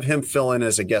 Maybe we'll have him fill in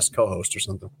as a guest co-host or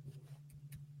something.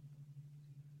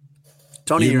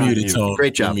 Tony, you're muted, Tone.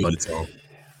 Great job, bud.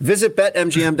 Visit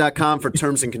BetMGM.com for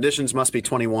terms and conditions. Must be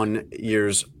 21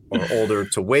 years or older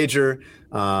to wager.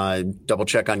 Double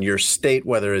check on your state,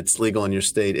 whether it's legal in your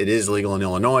state. It is legal in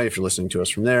Illinois if you're listening to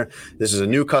us from there. This is a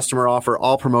new customer offer.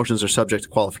 All promotions are subject to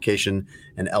qualification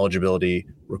and eligibility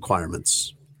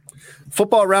requirements.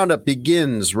 Football Roundup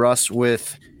begins, Russ,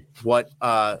 with what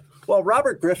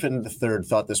Robert Griffin III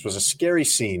thought this was a scary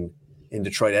scene in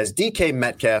Detroit as DK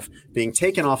Metcalf being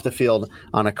taken off the field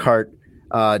on a cart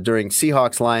during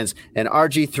Seahawks-Lions, and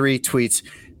RG3 tweets,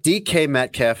 DK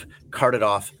Metcalf carted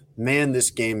off. Man, this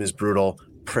game is brutal.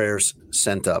 Prayers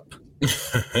sent up. It's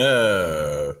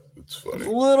funny. A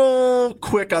little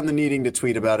quick on the needing to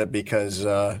tweet about it because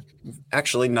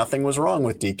actually nothing was wrong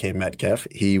with DK Metcalf.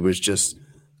 He was just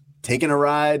taking a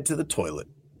ride to the toilet.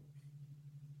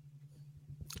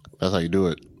 That's how you do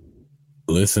it.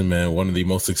 Listen, man, one of the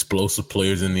most explosive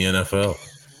players in the NFL.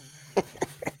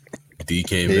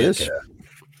 DK Metcalf.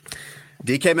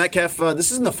 DK Metcalf,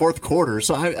 this is in the fourth quarter,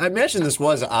 so I imagine this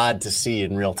was odd to see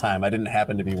in real time. I didn't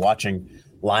happen to be watching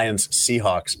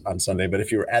Lions-Seahawks on Sunday, but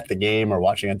if you were at the game or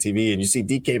watching on TV and you see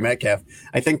DK Metcalf,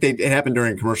 I think it happened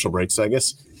during commercial break. So I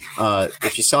guess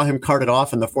if you saw him carted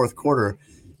off in the fourth quarter,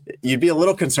 you'd be a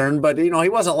little concerned, but, he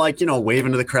wasn't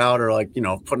waving to the crowd or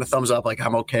putting a thumbs up like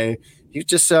I'm okay. He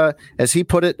just, as he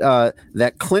put it,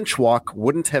 that clinch walk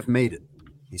wouldn't have made it,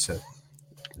 he said.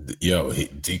 Yo,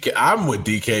 DK, I'm with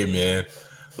DK, man.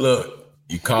 Look,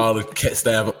 you call the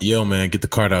staff. Yo, man, get the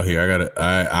cart out here.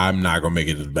 I'm not gonna make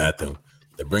it to the bathroom.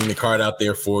 They bring the cart out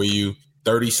there for you.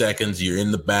 30 seconds, you're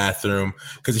in the bathroom.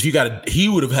 Because if he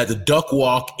would have had to duck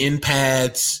walk in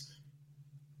pads.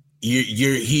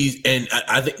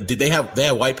 I think they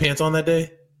had white pants on that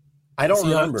day? I don't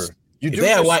remember. You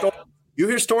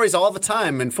hear stories all the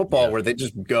time in football where they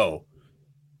just go.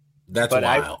 That's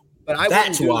wild.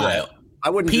 That's wild. I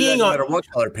wouldn't do that no matter what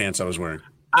color pants I was wearing.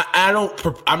 I'm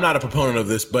not a proponent of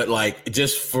this, but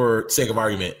just for sake of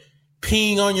argument,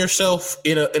 peeing on yourself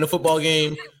in a football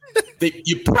game, that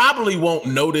you probably won't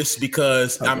notice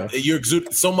because you're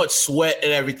exuding so much sweat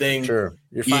and everything. Sure,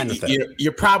 you're fine with that.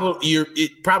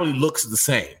 It probably looks the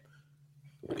same.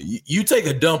 You take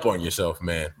a dump on yourself,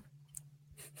 man.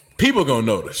 People gonna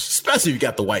notice, especially if you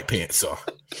got the white pants on.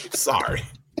 Sorry,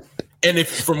 and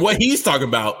if from what he's talking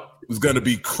about. Was going to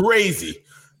be crazy.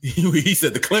 He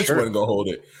said the clinch wasn't going to hold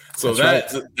it. So I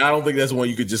don't think that's one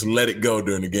you could just let it go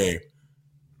during the game.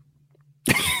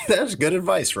 That's good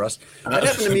advice, Russ. That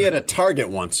happened to me at a Target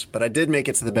once, but I did make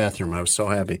it to the bathroom. I was so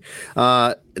happy.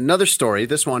 Another story,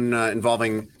 this one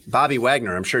involving Bobby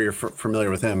Wagner. I'm sure you're familiar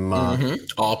with him.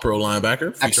 All-pro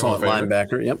linebacker. Excellent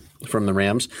linebacker, yep, from the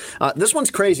Rams. This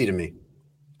one's crazy to me.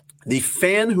 The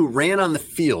fan who ran on the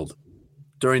field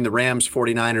during the Rams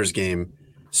 49ers game,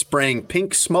 spraying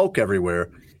pink smoke everywhere,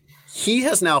 he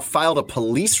has now filed a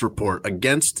police report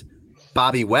against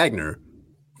Bobby Wagner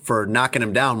for knocking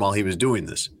him down while he was doing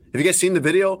this. Have you guys seen the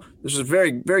video? This was a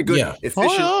very, very good,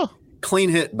 efficient, clean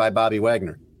hit by Bobby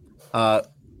Wagner,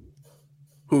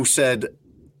 who said,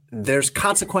 "There's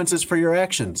consequences for your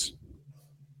actions,"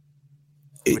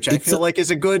 which I feel like is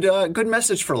a good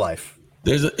message for life.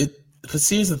 But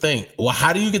here's the thing. Well,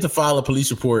 how do you get to file a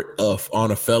police report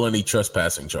on a felony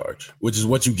trespassing charge, which is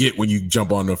what you get when you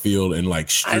jump on the field and like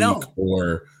streak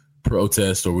or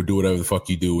protest or do whatever the fuck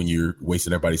you do when you're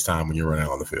wasting everybody's time when you're running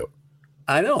on the field?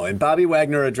 I know. And Bobby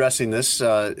Wagner addressing this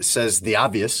says the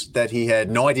obvious, that he had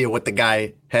no idea what the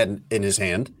guy had in his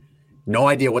hand, no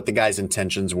idea what the guy's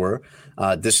intentions were.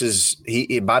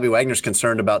 Bobby Wagner's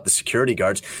concerned about the security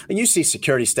guards. And you see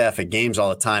security staff at games all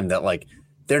the time that like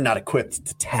they're not equipped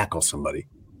to tackle somebody.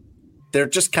 They're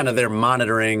just kind of there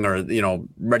monitoring or,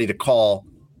 ready to call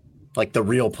like the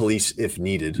real police if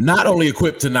needed. Not only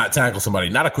equipped to not tackle somebody,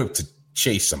 not equipped to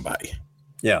chase somebody.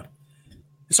 Yeah.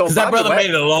 So that brother made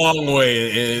it a long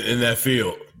way in that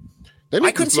field.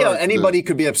 I couldn't see how anybody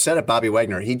could be upset at Bobby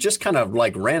Wagner. He just kind of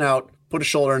like ran out, put a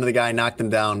shoulder into the guy, knocked him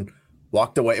down,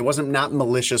 walked away. It wasn't not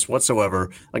malicious whatsoever.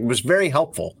 Like, it was very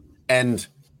helpful and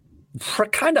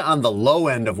kind of on the low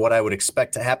end of what I would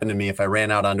expect to happen to me if I ran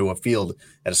out onto a field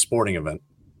at a sporting event.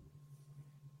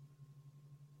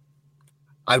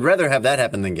 I'd rather have that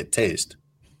happen than get tased.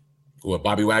 What,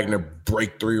 Bobby Wagner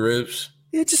break 3 ribs?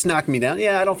 It just knocked me down.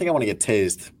 Yeah, I don't think I want to get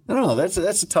tased. I don't know. That's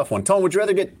a tough one. Tone, would you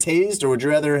rather get tased or would you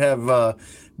rather have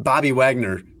Bobby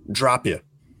Wagner drop you?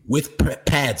 With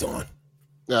pads on.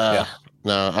 No,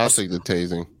 I'll take the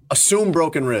tasing. Assume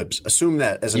broken ribs. Assume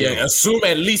that as a assume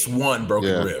at least one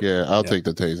broken rib. Yeah, I'll take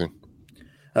the tasing.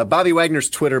 Bobby Wagner's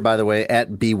Twitter, by the way,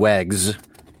 at bwags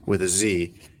with a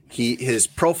Z. His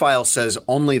profile says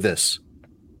only this: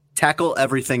 tackle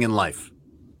everything in life.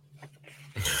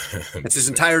 It's his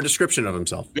entire description of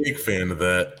himself. Big fan of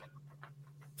that.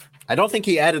 I don't think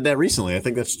he added that recently. I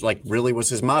think that's like really was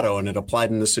his motto, and it applied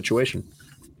in this situation.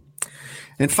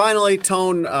 And finally,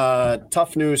 Tone,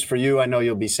 tough news for you. I know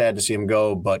you'll be sad to see him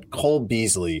go, but Cole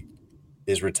Beasley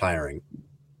is retiring.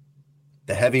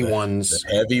 The heavy ones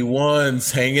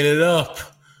hanging it up.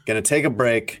 Going to take a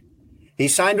break. He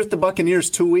signed with the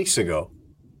Buccaneers 2 weeks ago,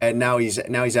 and now he's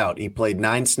out. He played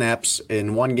 9 snaps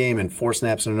in one game and 4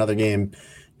 snaps in another game.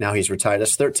 Now he's retired.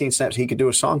 That's 13 snaps. He could do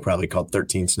a song probably called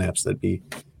 13 Snaps. Maybe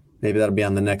that'll be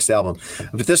on the next album.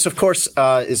 But this, of course,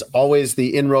 is always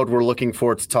the inroad we're looking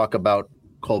for to talk about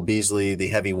Cole Beasley, the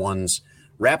heavy ones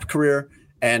rap career.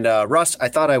 And Russ, I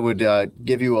thought I would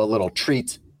give you a little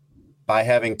treat by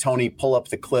having Tony pull up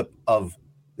the clip of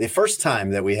the first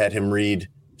time that we had him read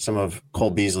some of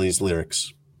Cole Beasley's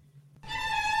lyrics.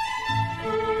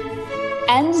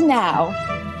 And now,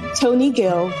 Tony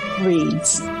Gill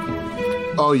reads.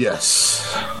 Oh, yes.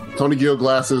 Tony Gill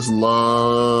Glasses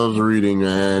loves reading,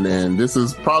 man. And this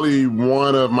is probably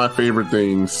one of my favorite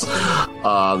things that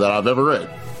I've ever read.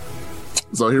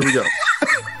 So here we go.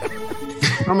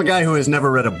 I'm a guy who has never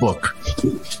read a book.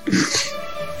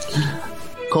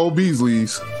 Cole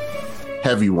Beasley's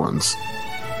Heavy Ones.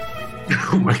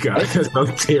 Oh my God, that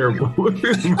sounds terrible. Oh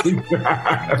my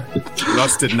God.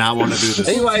 Russ did not want to do this.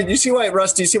 Anyway, you see why,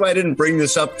 Russ? Do you see why I didn't bring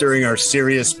this up during our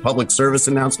serious public service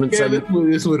announcement segment?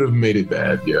 This would have made it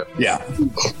bad, yeah. Yeah.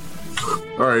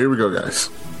 All right, here we go, guys.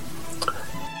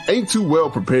 Ain't too well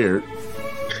prepared.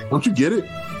 Don't you get it?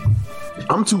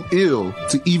 I'm too ill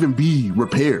to even be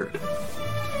repaired.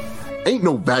 Ain't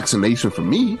no vaccination for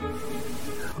me.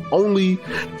 Only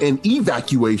an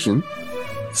evacuation.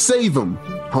 Save 'em,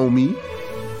 homie.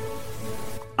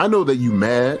 I know that you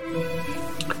mad.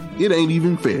 It ain't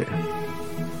even fair.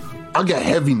 I got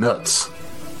heavy nuts.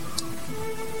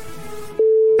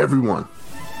 Everyone.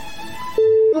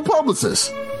 The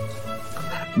publicists.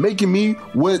 Making me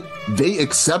what they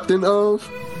accepting of.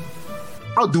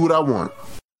 I'll do what I want.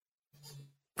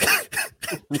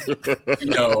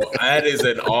 That is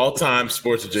an all-time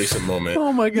sports adjacent moment.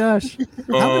 Oh my gosh!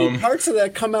 How many parts of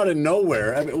that come out of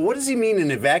nowhere? I mean, what does he mean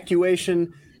an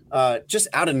evacuation? Just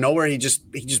out of nowhere, he just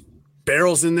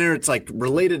barrels in there. It's like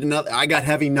related to nothing. I got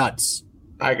heavy nuts.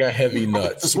 I got heavy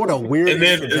nuts. That's what a weird.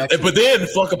 But then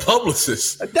fuck a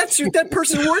publicist. That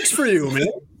person works for you, man.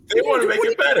 They want to make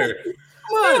it better.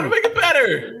 Come on, make it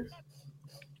better.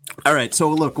 All right, so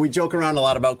look, we joke around a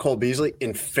lot about Cole Beasley.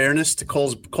 In fairness to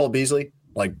Cole Beasley,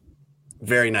 like,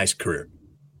 very nice career.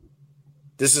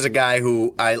 This is a guy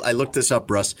who, I looked this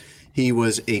up, Russ. He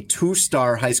was a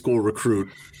 2-star high school recruit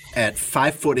at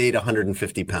 5'8",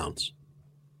 150 pounds.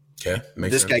 Okay,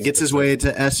 this guy gets his way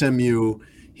to SMU.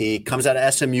 He comes out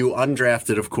of SMU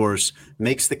undrafted, of course,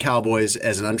 makes the Cowboys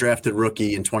as an undrafted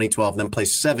rookie in 2012, then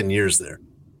plays 7 years there.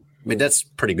 I mean, that's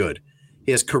pretty good.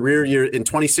 He has career year in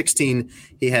 2016.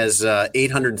 He has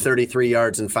 833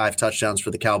 yards and 5 touchdowns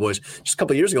for the Cowboys. Just a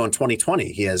couple of years ago in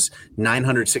 2020, he has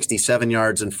 967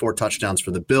 yards and 4 touchdowns for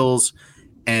the Bills.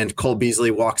 And Cole Beasley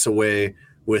walks away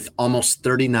with almost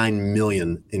 $39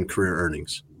 million in career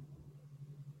earnings.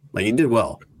 Like, he did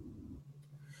well.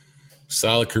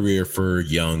 Solid career for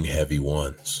young, heavy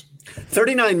ones.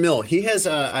 39 mil. He has.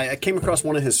 I came across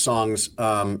one of his songs,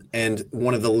 and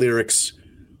one of the lyrics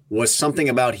was something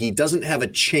about he doesn't have a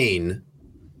chain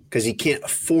because he can't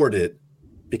afford it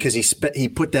because he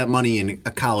put that money in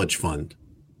a college fund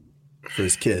for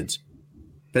his kids.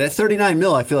 But at 39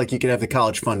 mil, I feel like you could have the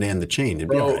college fund and the chain. It'd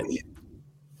be all right.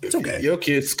 It's okay. Your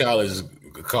kid's college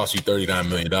cost you $39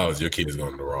 million. Your kid is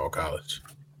going to the wrong college.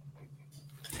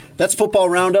 That's Football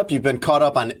Roundup. You've been caught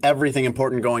up on everything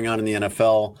important going on in the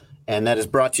NFL. And that is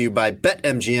brought to you by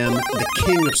BetMGM, the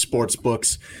king of sports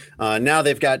books. Now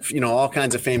they've got all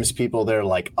kinds of famous people there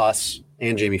like us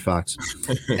and Jamie Foxx.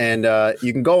 And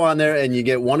you can go on there and you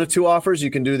get one of two offers.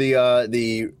 You can do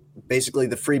the basically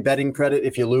the free betting credit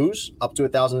if you lose up to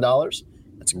 $1,000.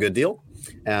 That's a good deal.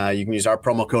 You can use our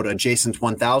promo code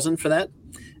adjacent1000 for that.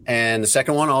 And the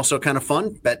second one, also kind of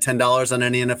fun, bet $10 on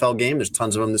any NFL game. There's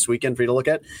tons of them this weekend for you to look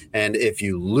at. And if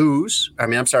you if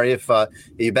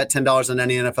you bet $10 on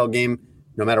any NFL game,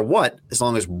 no matter what, as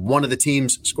long as one of the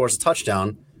teams scores a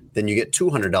touchdown, then you get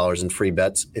 $200 in free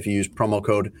bets if you use promo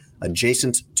code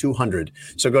adjacent200.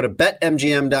 So go to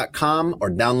betmgm.com or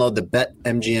download the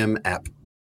BetMGM app.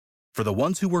 For the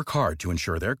ones who work hard to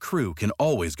ensure their crew can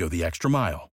always go the extra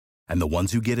mile, and the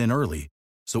ones who get in early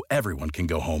so everyone can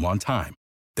go home on time,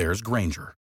 there's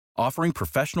Grainger, offering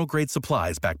professional-grade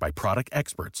supplies backed by product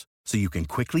experts so you can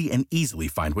quickly and easily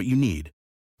find what you need.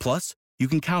 Plus, you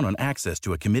can count on access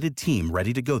to a committed team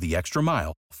ready to go the extra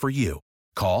mile for you.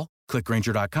 Call, click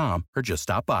Grainger.com, or just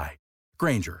stop by.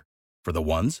 Grainger, for the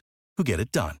ones who get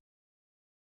it done.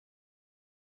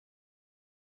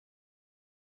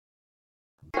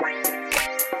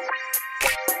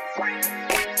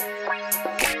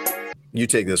 You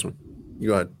take this one. You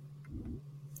go ahead.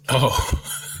 Oh.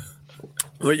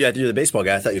 Well, you had to do the baseball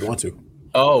guy. I thought you'd want to.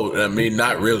 Oh, I mean,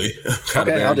 not really. Kind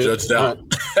of Aaron Judge down.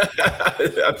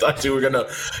 I thought you were going to.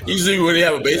 Usually when you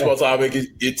have a baseball topic,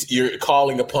 you're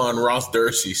calling upon Ross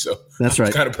Dursey. So that's right.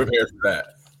 I'm kind of prepared for that.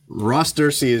 Ross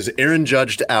Dursey is Aaron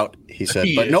Judged out, he said.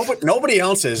 But nobody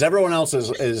else is. Everyone else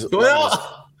is.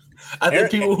 Well, I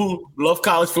think people who love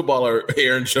college football are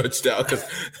Aaron Judged out because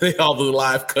they all the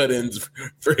live cut-ins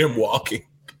for him walking.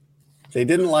 They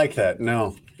didn't like that,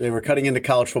 no. They were cutting into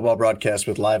college football broadcasts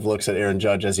with live looks at Aaron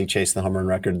Judge as he chased the home run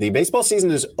record. The baseball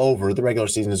season is over. The regular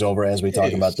season is over as we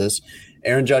talk about this.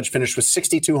 Aaron Judge finished with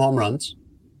 62 home runs.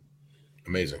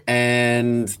 Amazing.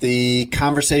 And the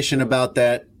conversation about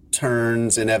that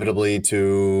turns inevitably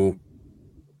to,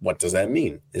 what does that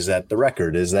mean? Is that the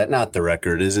record? Is that not the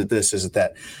record? Is it this? Is it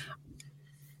that?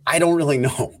 I don't really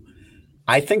know.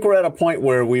 I think we're at a point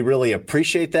where we really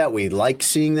appreciate that. We like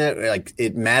seeing that. Like,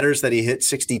 it matters that he hit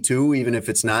 62, even if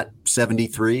it's not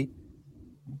 73.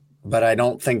 But I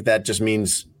don't think that just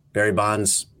means Barry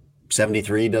Bonds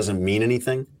 73 doesn't mean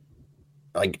anything.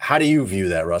 Like, how do you view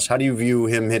that, Russ? How do you view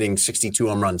him hitting 62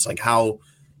 home runs? Like, how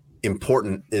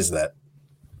important is that?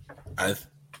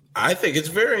 I think it's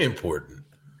very important.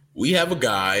 We have a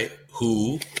guy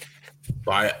who,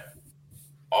 by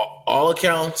all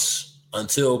accounts,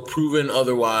 until proven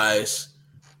otherwise,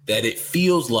 that it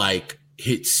feels like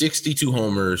hit 62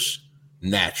 homers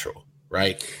natural,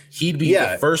 right? He'd be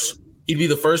the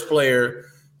first player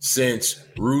since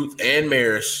Ruth and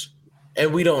Maris,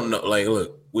 and we don't know. Like,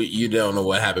 look, you don't know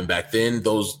what happened back then.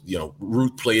 Those,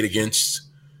 Ruth played against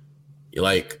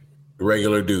like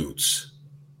regular dudes,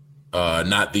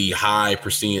 not the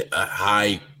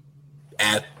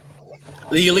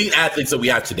the elite athletes that we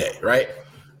have today, right?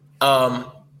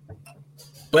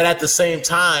 But at the same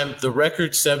time, the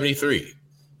record's 73.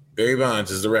 Barry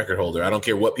Bonds is the record holder. I don't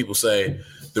care what people say,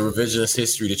 the revisionist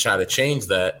history to try to change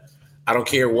that. I don't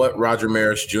care what Roger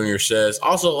Maris Jr. says.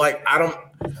 Also, like, I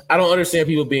don't understand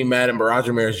people being mad at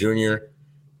Roger Maris Jr.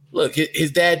 Look,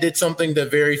 his dad did something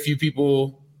that very few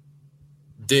people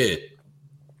did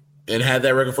and had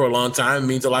that record for a long time. It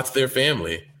means a lot to their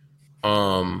family.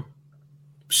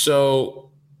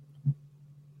 So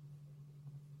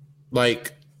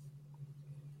Like,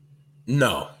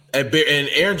 no. And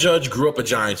Aaron Judge grew up a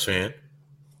Giants fan.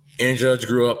 Aaron Judge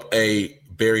grew up a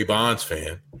Barry Bonds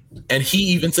fan. And he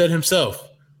even said himself,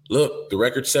 look, the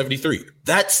record's 73.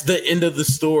 That's the end of the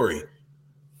story.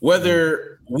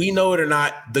 Whether we know it or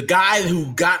not, the guy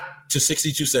who got to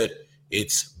 62 said,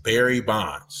 it's Barry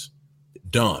Bonds.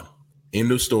 Done.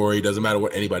 End of story. Doesn't matter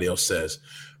what anybody else says.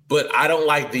 But I don't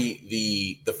like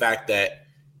the fact that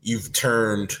you've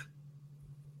turned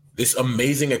this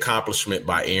amazing accomplishment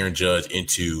by Aaron Judge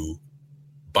into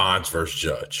Bonds versus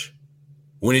Judge,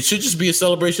 when it should just be a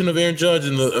celebration of Aaron Judge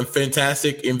and the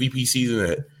fantastic MVP season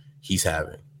that he's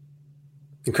having.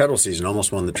 Incredible season.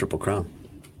 Almost won the Triple Crown.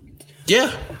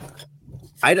 Yeah.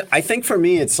 I think for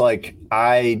me, it's like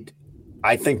I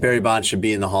think Barry Bonds should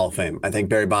be in the Hall of Fame. I think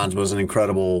Barry Bonds was an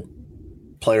incredible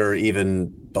player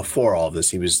even before all of this.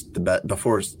 He was the best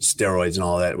before steroids and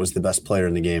all that. Was the best player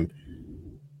in the game.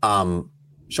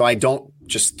 So I don't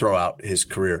just throw out his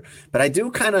career, but I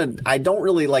don't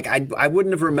really like, I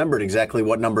wouldn't have remembered exactly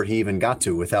what number he even got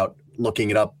to without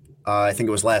looking it up. I think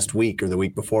it was last week or the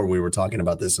week before we were talking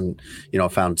about this and,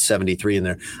 found 73 in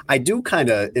there. I do kind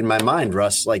of, in my mind,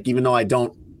 Russ, like, even though I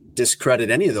don't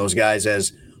discredit any of those guys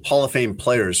as Hall of Fame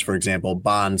players, for example,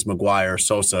 Bonds, McGwire,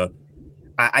 Sosa,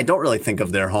 I don't really think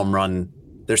of their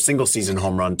single season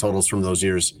home run totals from those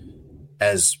years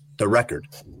as the record.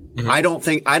 Mm-hmm.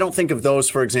 I don't think of those,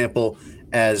 for example,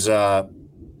 as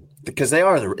because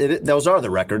those are the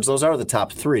records. Those are the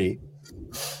top three.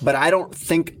 But I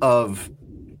think of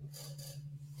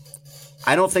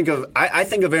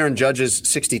Aaron Judge's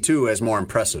 62 as more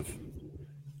impressive.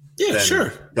 Yeah,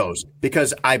 sure. Those,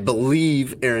 because I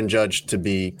believe Aaron Judge to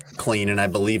be clean and I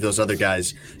believe those other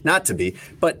guys not to be,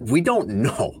 but we don't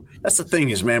know. That's the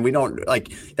thing is, man, we don't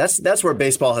like that's where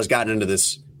baseball has gotten into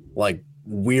this like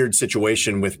weird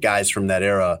situation with guys from that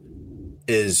era,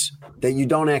 is that you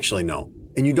don't actually know,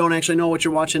 and you don't actually know what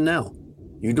you're watching now.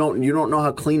 You don't know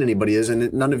how clean anybody is,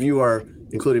 and none of you are,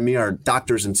 including me, are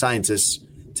doctors and scientists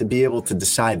to be able to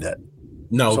decide that.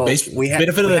 No, so we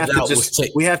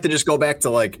have to just go back to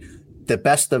like the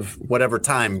best of whatever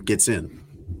time gets in.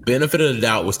 Benefit of the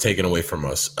doubt was taken away from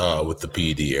us with the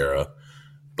PED era.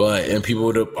 And people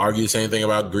would argue the same thing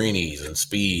about greenies and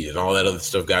speed and all that other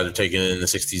stuff guys are taking in the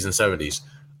 60s and 70s.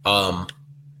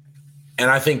 And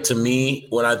I think, to me,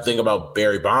 when I think about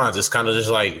Barry Bonds, it's kind of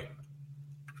just like,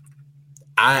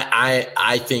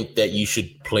 I think that you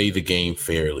should play the game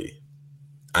fairly.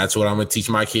 That's what I'm going to teach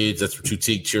my kids. That's what you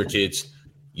teach your kids.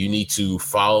 You need to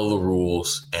follow the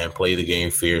rules and play the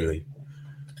game fairly.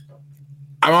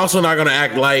 I'm also not going to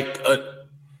act like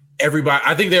everybody.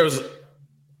 I think there was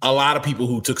a lot of people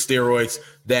who took steroids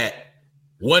that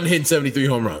wasn't hitting 73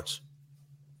 home runs.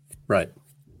 Right.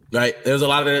 There's a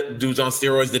lot of dudes on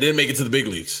steroids that didn't make it to the big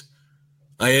leagues.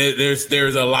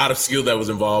 There's a lot of skill that was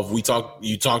involved.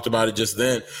 You talked about it just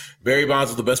then. Barry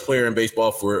Bonds was the best player in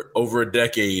baseball for over a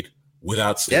decade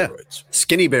without steroids. Yeah.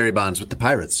 Skinny Barry Bonds with the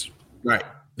Pirates. Right.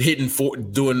 Going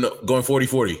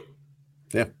 40-40.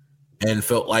 Yeah. And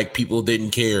felt like people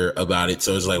didn't care about it.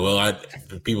 So it's like, well,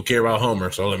 people care about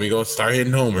homers, so let me go start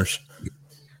hitting homers.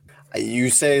 You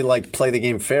say, like, play the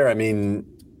game fair. I mean,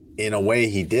 in a way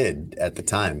he did at the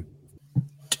time.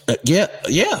 Yeah.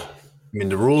 I mean,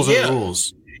 the rules are the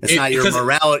rules. It's not your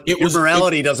morality. Your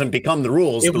morality doesn't become the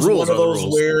rules. It was one of those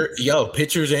where,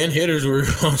 pitchers and hitters were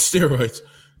on steroids.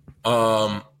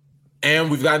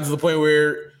 And we've gotten to the point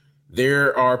where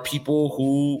there are people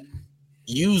who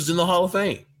used in the Hall of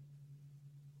Fame.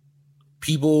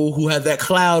 People who had that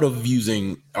cloud of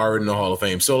using are in the Hall of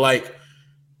Fame. So, like,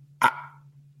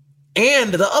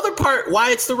 and the other part,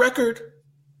 why it's the record,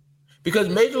 because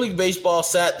Major League Baseball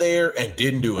sat there and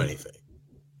didn't do anything.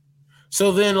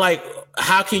 So then, like,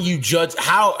 how can you judge?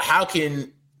 How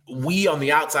can we on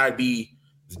the outside be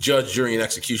the judge, jury, and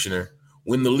executioner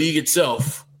when the league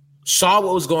itself saw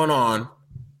what was going on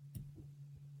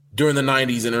during the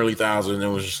 90s and early 2000s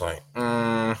and was just like,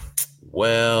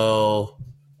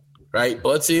 right?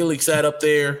 Bud Selig sat up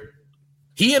there.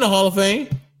 He in the Hall of Fame,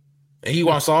 and he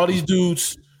watched all these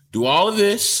dudes do all of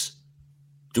this,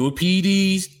 doing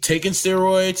PEDs, taking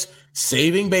steroids,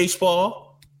 saving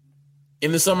baseball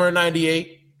in the summer of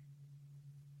 98.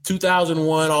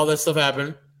 2001, all that stuff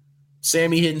happened.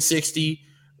 Sammy hitting 60,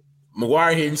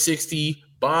 McGwire hitting 60,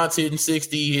 Bonds hitting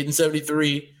 60, hitting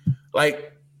 73.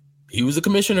 Like, he was a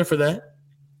commissioner for that.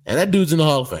 And that dude's in the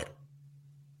Hall of Fame.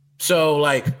 So,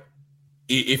 like,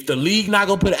 if the league not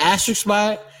going to put an asterisk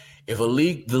by it, if the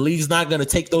league's not going to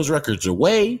take those records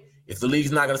away, if the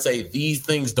league's not going to say these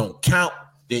things don't count,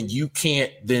 then you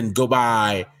can't then go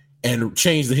by and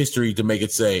change the history to make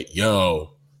it say,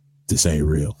 yo, this ain't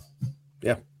real.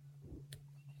 Yeah.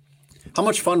 How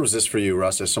much fun was this for you,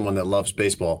 Russ, as someone that loves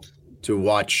baseball, to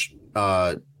watch?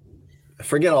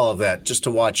 Forget all of that, just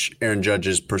to watch Aaron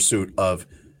Judge's pursuit of.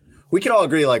 We can all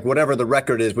agree, like whatever the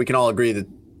record is, we can all agree that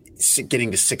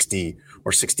getting to 60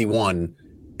 or 61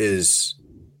 is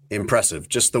impressive.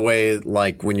 Just the way,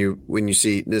 like when you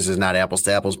see, this is not apples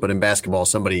to apples, but in basketball,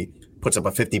 somebody puts up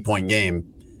a 50-point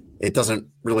game. It doesn't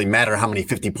really matter how many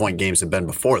 50-point games have been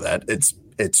before that.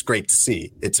 It's great to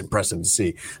see. It's impressive to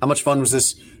see. How much fun was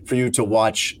this for you to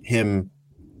watch him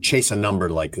chase a number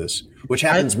like this? Which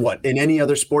happens in any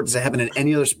other sport? Does it happen in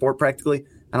any other sport practically?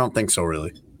 I don't think so,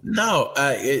 really. No,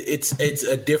 it's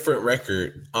a different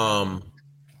record,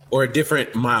 or a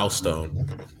different milestone.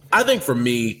 I think for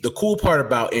me, the cool part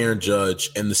about Aaron Judge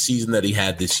and the season that he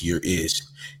had this year is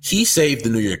he saved the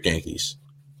New York Yankees.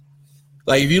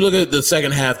 Like, if you look at the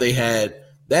second half they had,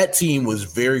 that team was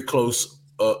very close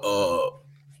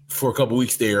for a couple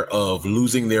weeks there of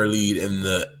losing their lead in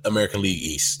the American League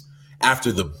East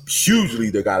after the huge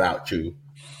lead they got out to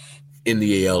in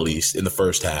the AL East in the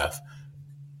first half.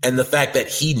 And the fact that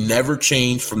he never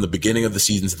changed from the beginning of the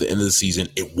season to the end of the season,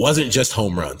 it wasn't just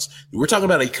home runs. We're talking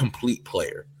about a complete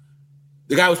player.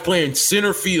 The guy was playing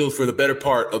center field for the better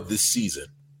part of this season.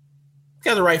 The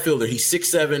guy's a right fielder. He's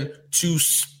 6'7",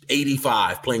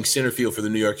 285, playing center field for the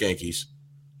New York Yankees,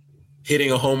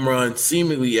 hitting a home run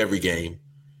seemingly every game,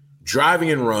 driving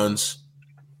in runs,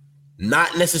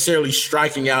 not necessarily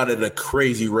striking out at a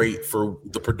crazy rate for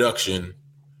the production.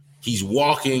 He's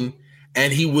walking,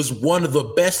 and he was one of the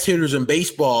best hitters in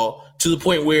baseball to the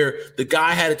point where the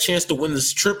guy had a chance to win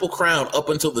this Triple Crown up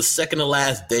until the second to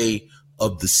last day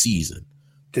of the season.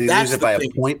 Did he lose it by a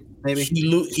point, maybe?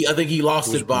 I think he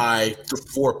lost it by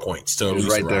 4 points to Luis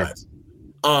right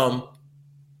Ariz.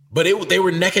 But they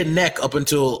were neck and neck up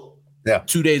until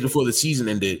 2 days before the season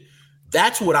ended.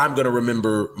 That's what I'm going to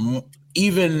remember,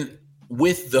 even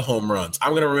with the home runs.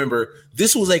 I'm going to remember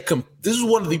this was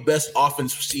one of the best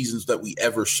offensive seasons that we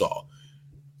ever saw.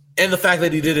 And the fact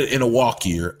that he did it in a walk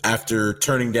year after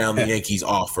turning down the Yankees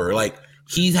offer. Like,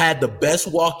 he's had the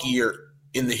best walk year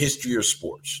in the history of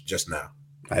sports just now.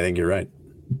 I think you're right.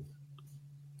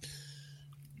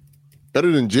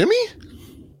 Better than Jimmy?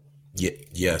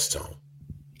 Yes, Tom.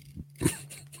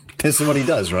 This is what he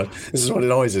does, Russ. This is what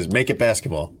it always is. Make it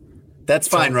basketball. That's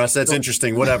fine, Russ. That's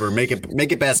interesting. Whatever. Make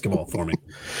it basketball for me.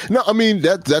 No, I mean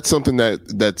that's something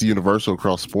that's universal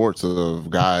across sports, of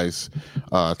guys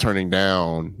turning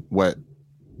down what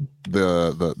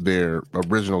their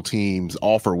original team's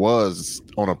offer was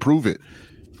on a prove it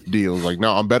deal. Like,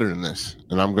 no, I'm better than this,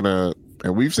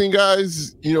 and we've seen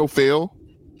guys, fail,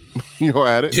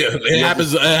 at it. Yeah, it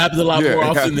happens a lot more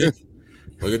often than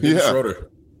look at Dennis Schroeder.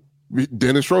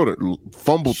 Dennis Schroeder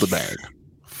fumbled the bag.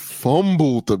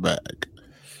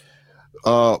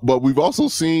 But we've also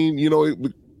seen, it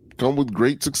would come with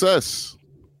great success.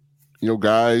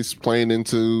 Guys playing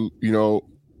into,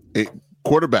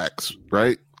 quarterbacks,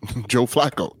 right? Joe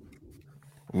Flacco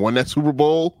won that Super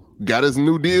Bowl, got his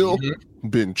new deal,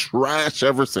 been trash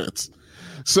ever since.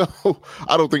 So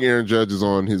I don't think Aaron Judge is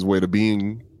on his way to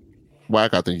being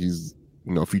whack. I think he's,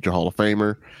 future Hall of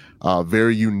Famer,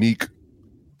 very unique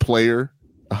player,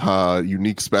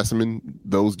 unique specimen.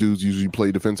 Those dudes usually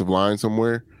play defensive line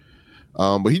somewhere.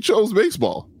 But he chose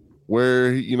baseball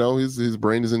where, his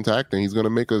brain is intact and he's going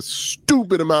to make a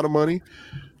stupid amount of money.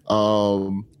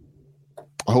 I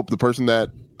hope the person that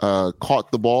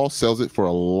caught the ball sells it for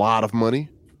a lot of money.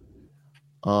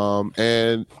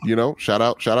 And shout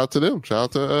out to them. Shout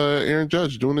out to Aaron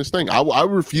Judge doing this thing. I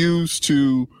refuse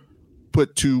to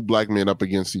put two black men up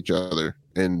against each other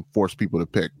and force people to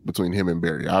pick between him and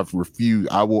Barry. I've refused.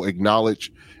 I will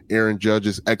acknowledge Aaron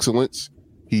Judge's excellence.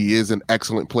 He is an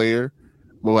excellent player,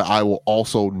 but I will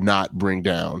also not bring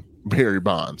down Barry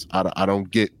Bonds. I don't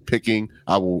get picking.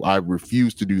 I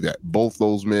refuse to do that. Both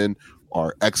those men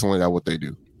are excellent at what they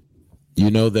do.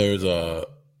 There's the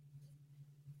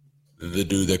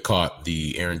dude that caught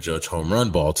the Aaron Judge home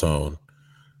run ball tone.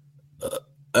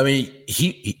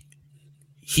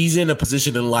 He's in a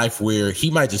position in life where he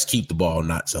might just keep the ball and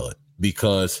not sell it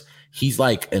because he's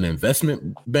like an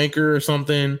investment banker or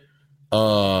something.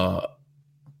 Here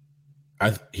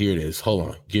it is. Hold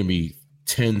on. Give me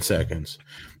 10 seconds.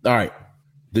 All right.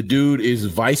 The dude is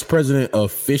vice president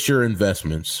of Fisher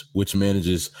Investments, which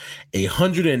manages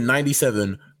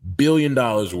 $197 billion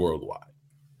worldwide.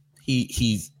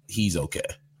 He's okay.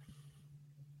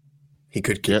 He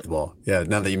could keep the ball. Yeah,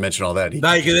 now that you mention all that.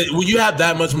 When you have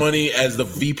that much money as the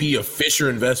VP of Fisher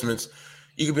Investments,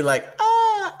 you could be like,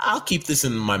 I'll keep this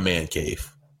in my man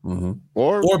cave. Mm-hmm.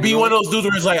 Or be one of those dudes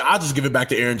where it's like, I'll just give it back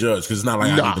to Aaron Judge because it's not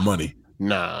like I need the money.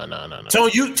 Nah.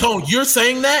 Tone, you're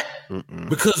saying that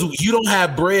because you don't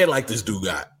have bread like this dude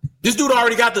got. This dude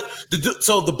already got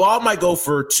so the ball might go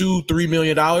for $2-3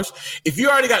 million. If you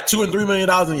already got $2 and $3 million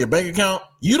in your bank account,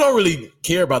 you don't really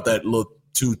care about that little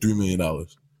 $2-3 million.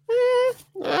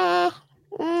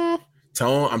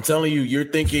 Tone, I'm telling you, you're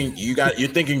thinking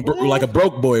like a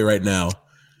broke boy right now.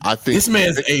 I think this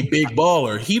man's a big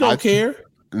baller. He don't care.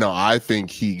 No, I think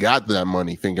he got that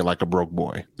money thinking like a broke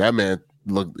boy. That man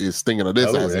is thinking of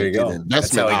this as an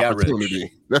investment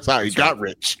opportunity. That's how he got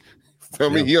rich. Tell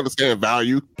me he understands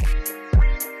value.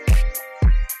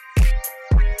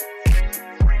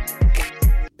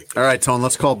 All right, Tone,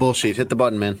 let's call bullshit. Hit the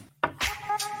button, man.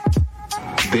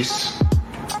 This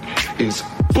is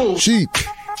bullshit.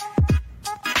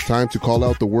 Time to call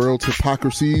out the world's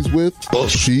hypocrisies with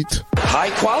bullshit.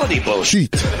 High quality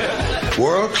bullshit.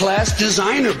 World-class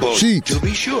designer bullshit, to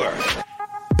be sure.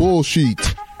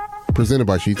 Bullshit. Presented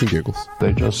by Sheets and Giggles.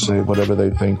 They just say whatever they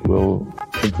think will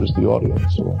interest the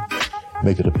audience or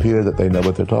make it appear that they know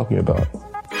what they're talking about.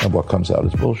 And what comes out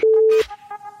is bullshit.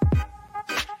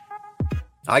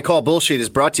 I Call Bullshit is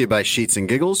brought to you by Sheets and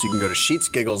Giggles. You can go to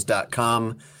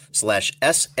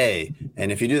sheetsgiggles.com/SA.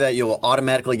 And if you do that, you'll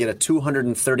automatically get a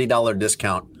 $230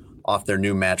 discount off their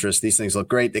new mattress. These things look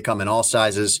great. They come in all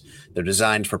sizes. They're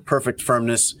designed for perfect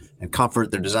firmness and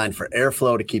comfort. They're designed for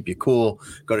airflow to keep you cool.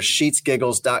 Go to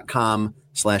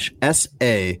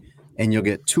sheetsgiggles.com/SA and you'll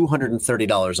get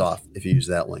 $230 off if you use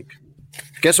that link.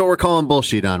 Guess what we're calling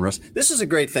bullshit on, Russ? This is a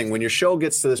great thing. When your show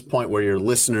gets to this point where your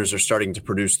listeners are starting to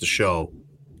produce the show,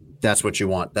 that's what you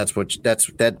want.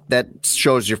 That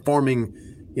shows you're forming,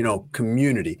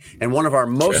 community. And one of our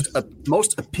most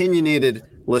opinionated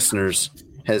listeners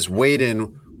has weighed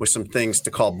in with some things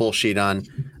to call bullshit on.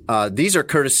 These are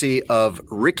courtesy of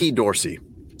Ricky Dorsey.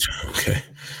 Okay.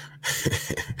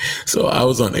 So I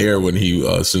was on air when he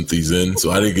sent these in,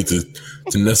 so I didn't get to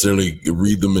necessarily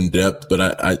read them in depth, but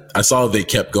I saw they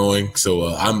kept going. So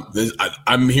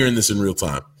I'm hearing this in real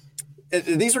time.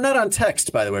 These were not on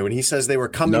text, by the way. When he says they were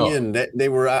coming in, they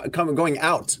were going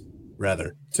out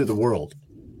rather to the world.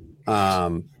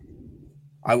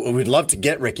 We'd love to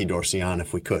get Ricky Dorsey on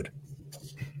if we could.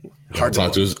 I'll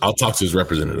talk to his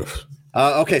representative.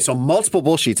 Okay, so multiple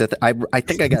bullshits. I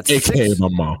think I got six. AKA my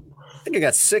mom. I think I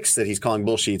got 6 that he's calling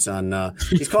bullshits on.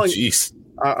 He's calling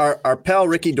our pal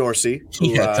Ricky Dorsey. Who,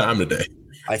 he had time today.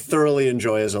 I thoroughly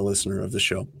enjoy as a listener of the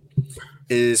show.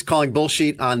 Is calling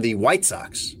bullshit on the White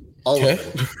Sox. All of it,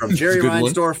 from Jerry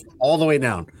Reinsdorf all the way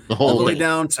down, all the way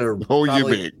down to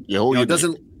probably,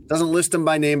 doesn't list them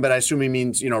by name, but I assume he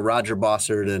means Roger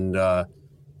Bossard and the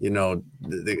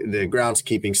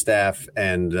groundskeeping staff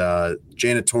and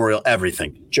janitorial,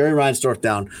 everything. Jerry Reinsdorf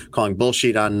down, calling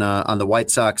bullshit on the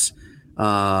White Sox.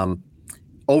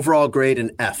 Overall grade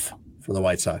an F for the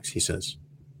White Sox, he says.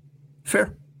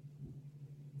 Fair.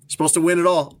 Supposed to win it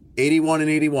all, 81 and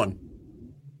 81.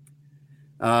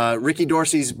 Ricky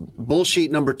Dorsey's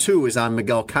bullshit number 2 is on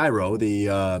Miguel Cairo,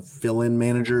 the fill-in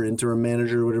manager, interim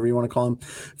manager, whatever you want to call him,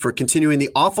 for continuing the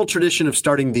awful tradition of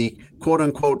starting the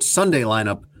quote-unquote Sunday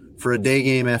lineup for a day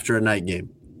game after a night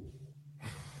game.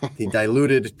 The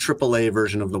diluted AAA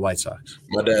version of the White Sox.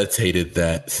 My dad's hated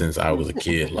that since I was a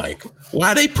kid. Like,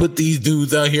 why they put these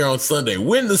dudes out here on Sunday?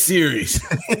 Win the series.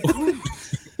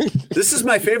 This is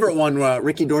my favorite one.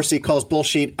 Ricky Dorsey calls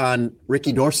bullshit on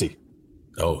Ricky Dorsey.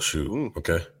 Oh, shoot.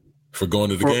 Okay. For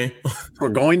going to the game? For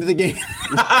going to the game.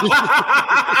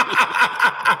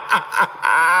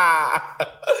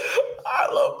 I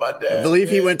love my dad. I believe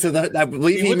he went to the. I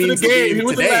believe he means the game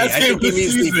today. I think he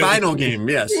means the final game.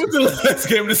 Yes. He went to the last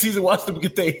game of the season. Watched them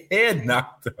get their head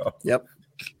knocked off. Yep.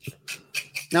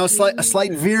 Now a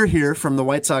slight veer here from the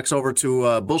White Sox over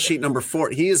to bullshit number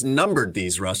 4. He has numbered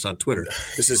these, Russ, on Twitter.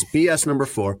 This is BS number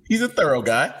 4. He's a thorough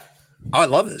guy. Oh, I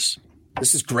love this.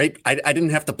 This is great. I didn't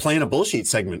have to plan a bullshit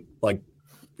segment. Like,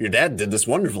 your dad did this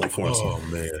wonderfully for us. Oh,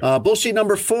 man. Bullshit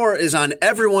number 4 is on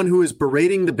everyone who is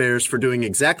berating the Bears for doing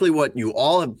exactly what you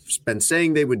all have been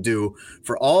saying they would do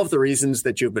for all of the reasons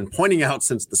that you've been pointing out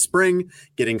since the spring,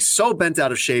 getting so bent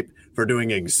out of shape for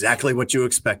doing exactly what you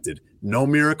expected. No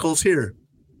miracles here.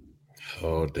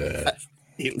 Oh, Dad.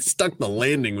 He stuck the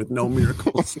landing with no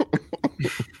miracles.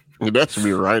 That should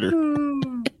be a writer.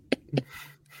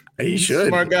 He should.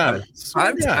 Smart guy.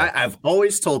 I've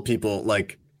always told people,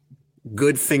 like,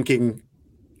 good thinking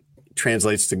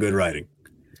translates to good writing.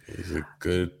 He's a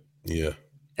good, yeah.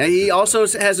 And he also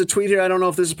has a tweet here. I don't know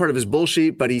if this is part of his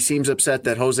bullshit, but he seems upset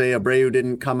that Jose Abreu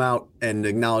didn't come out and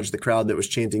acknowledge the crowd that was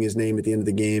chanting his name at the end of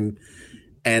the game.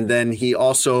 And then he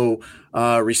also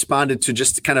responded to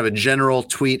just kind of a general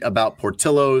tweet about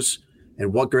Portillo's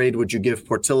and what grade would you give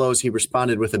Portillo's? He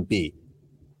responded with a B.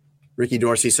 Ricky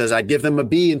Dorsey says, I'd give them a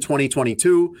B in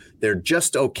 2022. They're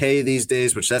just okay these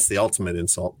days, which that's the ultimate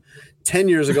insult. 10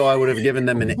 years ago, I would have given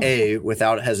them an A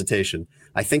without hesitation.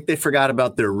 I think they forgot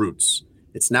about their roots.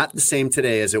 It's not the same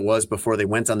today as it was before they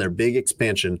went on their big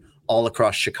expansion all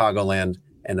across Chicagoland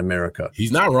and America.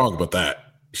 He's not wrong about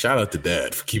that. Shout out to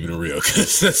Dad for keeping it real,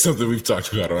 because that's something we've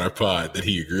talked about on our pod that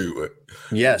he agreed with.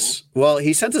 Yes. Well,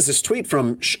 he sent us this tweet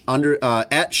from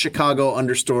at Chicago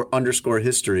underscore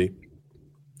history.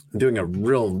 I'm doing a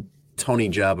real Tony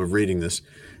job of reading this.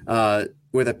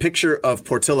 With a picture of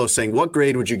Portillo saying, what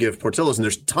grade would you give Portillo's? And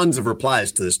there's tons of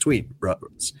replies to this tweet.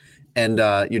 And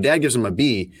your dad gives him a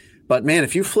B. But man,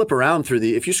 if you flip around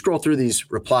if you scroll through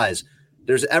these replies,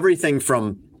 there's everything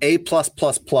from A+++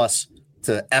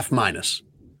 to F-.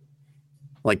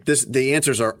 Like this, the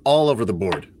answers are all over the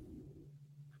board,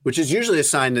 which is usually a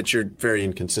sign that you're very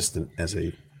inconsistent as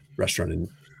a restaurant and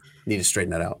need to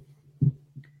straighten that out.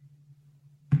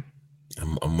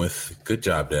 I'm with. Good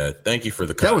job, Dad. Thank you for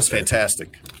the content. That was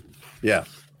fantastic. Yeah.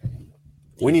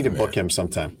 We need to book him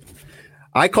sometime.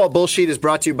 I Call Bullshit is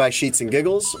brought to you by Sheets and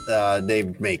Giggles.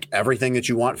 They make everything that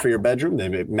you want for your bedroom. They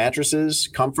make mattresses,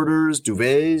 comforters,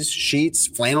 duvets, sheets,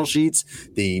 flannel sheets,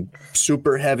 the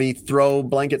super heavy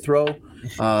blanket throw.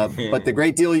 But the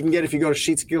great deal you can get if you go to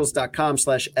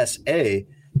sheetsgiggles.com/SA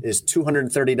is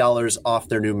 $230 off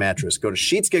their new mattress. Go to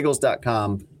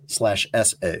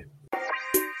sheetsgiggles.com/SA.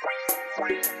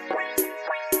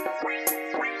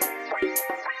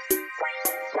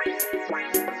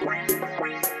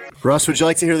 Russ, would you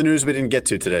like to hear the news we didn't get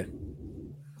to today?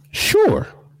 Sure.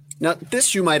 Now,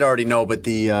 this you might already know, but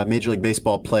the Major League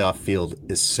Baseball playoff field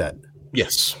is set.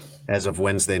 Yes. As of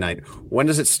Wednesday night. When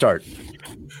does it start?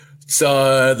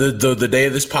 So the day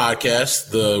of this podcast,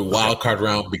 the wild card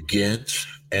round begins,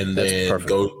 and then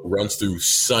runs through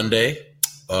Sunday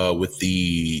with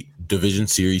the division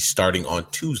series starting on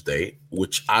Tuesday,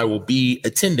 which I will be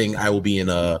attending. I will be in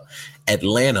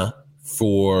Atlanta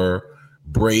for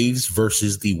Braves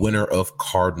versus the winner of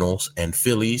Cardinals and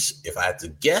Phillies. If I had to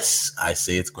guess, I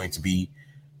say it's going to be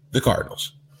the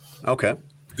Cardinals. Okay.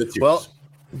 Good. Well,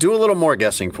 do a little more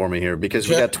guessing for me here, because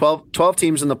we got 12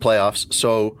 teams in the playoffs.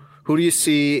 So who do you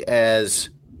see as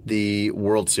the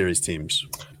World Series teams?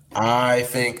 I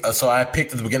think so. I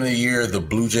picked at the beginning of the year the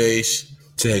Blue Jays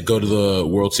to go to the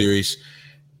World Series.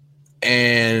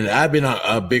 And I've been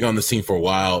big on this team for a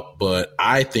while, but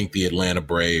I think the Atlanta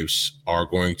Braves are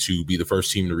going to be the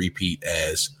first team to repeat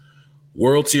as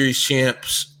World Series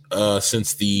champs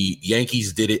since the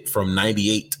Yankees did it from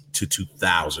 98 to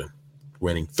 2000,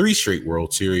 winning 3 straight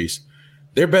World Series.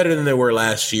 They're better than they were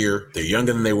last year. They're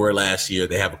younger than they were last year.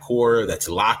 They have a core that's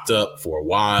locked up for a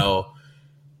while,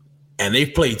 and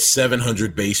they've played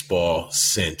 700 baseball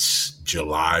since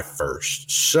July 1st.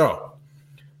 So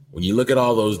when you look at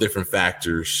all those different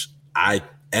factors, I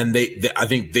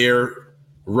think their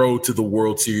road to the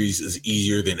World Series is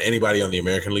easier than anybody on the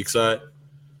American League side.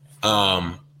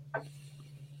 I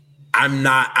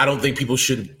don't think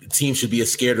teams should be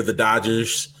as scared of the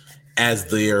Dodgers as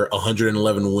their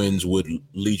 111 wins would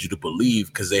lead you to believe,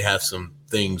 because they have some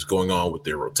things going on with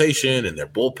their rotation and their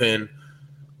bullpen.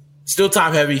 Still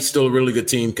top heavy, still a really good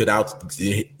team, could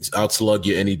outslug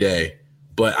you any day.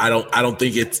 But I don't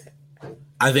think it's.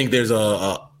 I think there's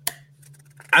I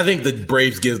think the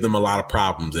Braves give them a lot of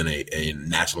problems in a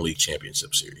National League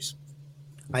Championship Series.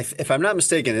 If I'm not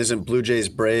mistaken, isn't Blue Jays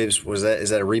Braves, is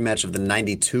that a rematch of the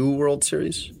 92 World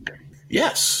Series?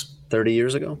 Yes. 30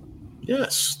 years ago?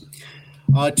 Yes.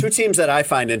 2 teams that I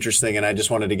find interesting, and I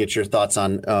just wanted to get your thoughts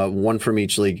on, one from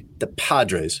each league. The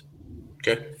Padres.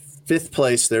 Okay. 5th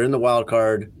place. They're in the wild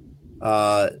card.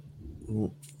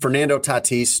 Fernando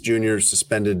Tatis Jr.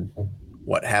 suspended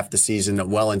half the season,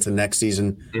 well into next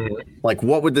season. Mm-hmm. Like,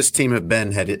 what would this team have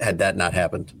been had that not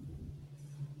happened?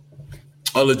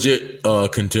 A legit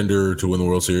contender to win the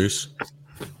World Series.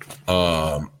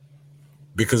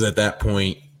 Because at that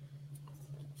point,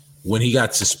 when he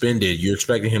got suspended, you're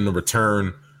expecting him to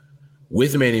return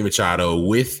with Manny Machado,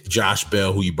 with Josh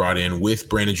Bell, who you brought in, with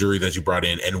Brandon Drury that you brought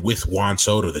in, and with Juan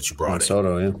Soto that you brought in.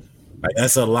 Soto, yeah. Like,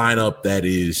 that's a lineup that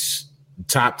is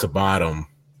top to bottom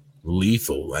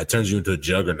lethal. That turns you into a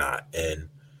juggernaut. And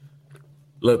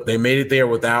look, they made it there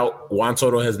without Juan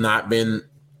Soto. Has not been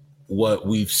what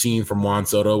we've seen from Juan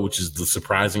Soto, which is the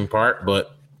surprising part.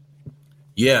 But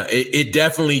yeah, it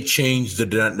definitely changed the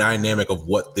dynamic of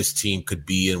what this team could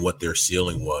be and what their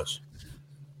ceiling was.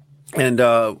 And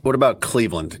what about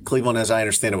Cleveland? Cleveland, as I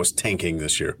understand it, was tanking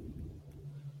this year.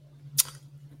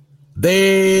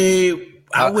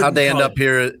 How'd they end up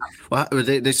here? Well,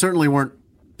 they certainly weren't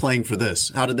playing for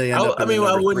this. How did they end up?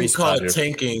 I wouldn't call it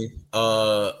tanking.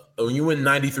 When you win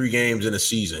 93 games in a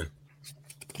season,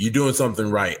 you're doing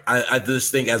something right. I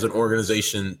just think as an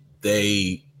organization,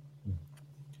 they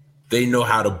know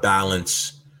how to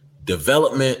balance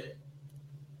development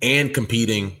and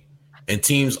competing. And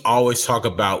teams always talk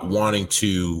about wanting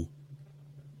to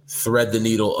thread the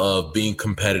needle of being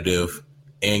competitive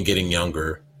and getting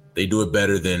younger. They do it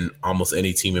better than almost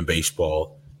any team in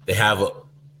baseball. They have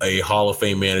a Hall of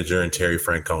Fame manager in Terry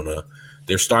Francona.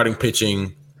 Their starting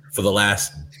pitching for the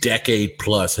last decade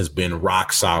plus has been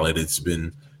rock solid. It's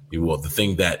been the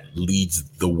thing that leads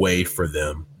the way for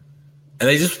them. And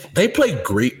they play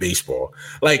great baseball.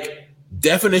 Like,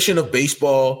 definition of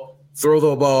baseball, throw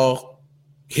the ball,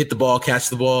 hit the ball, catch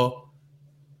the ball.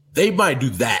 They might do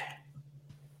that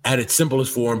at its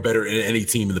simplest form better than any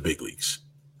team in the big leagues.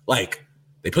 Like,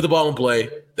 they put the ball in play.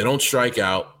 They don't strike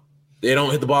out. They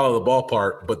don't hit the ball out of the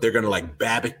ballpark, but they're going to, like,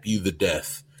 Babbitt you to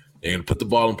death. They're going to put the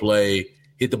ball in play,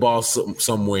 hit the ball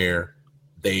somewhere.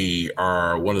 They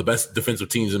are one of the best defensive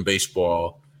teams in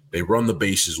baseball. They run the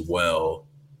bases well.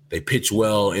 They pitch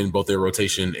well in both their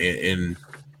rotation and in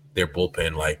their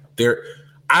bullpen. Like,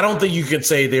 I don't think you can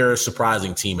say they're a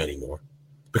surprising team anymore,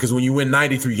 because when you win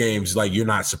 93 games, like, you're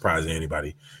not surprising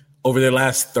anybody. Over their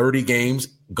last 30 games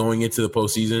going into the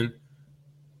postseason,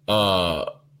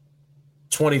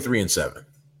 23-7.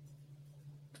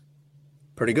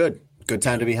 Pretty good. Good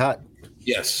time to be hot.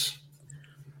 Yes.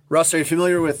 Russ, are you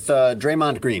familiar with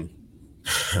Draymond Green?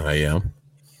 I am.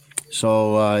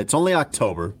 So it's only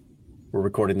October. We're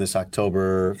recording this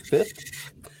October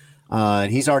 5th.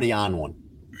 He's already on one.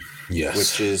 Yes.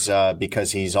 Which is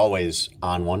because he's always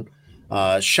on one.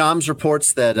 Shams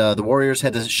reports that the Warriors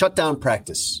had to shut down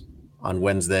practice on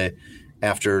Wednesday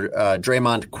after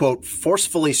Draymond, quote,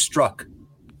 forcefully struck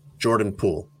Jordan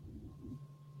Poole.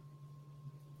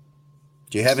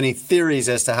 Do you have any theories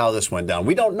as to how this went down?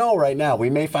 We don't know right now. We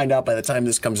may find out by the time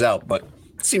this comes out, but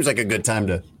it seems like a good time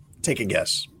to take a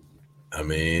guess. I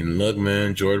mean, look,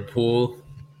 man, Jordan Poole,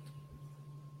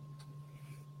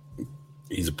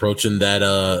 he's approaching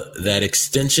that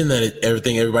extension that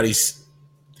everybody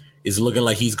is looking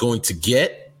like he's going to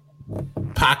get.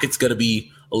 Pocket's going to be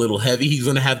a little heavy. He's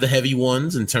going to have the heavy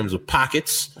ones in terms of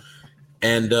pockets.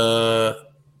 And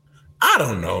I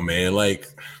don't know, man. Like,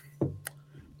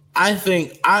 I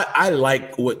think I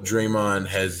like what Draymond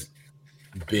has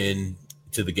been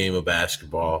to the game of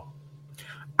basketball.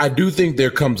 I do think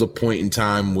there comes a point in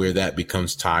time where that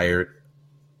becomes tired,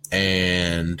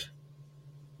 and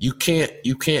you can't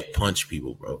punch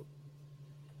people, bro.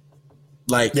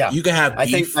 Like, yeah, you can have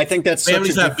beef. I think that's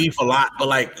families have beef a lot, but,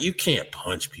 like, you can't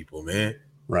punch people, man.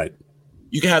 Right.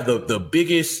 You can have the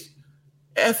biggest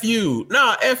F you.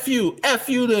 Nah, F you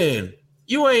then.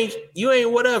 You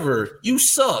ain't whatever. You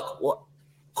suck. What?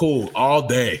 Cool. All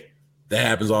day. That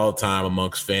happens all the time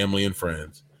amongst family and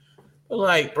friends. But,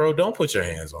 like, bro, don't put your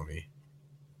hands on me.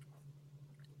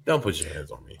 Don't put your hands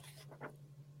on me.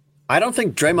 I don't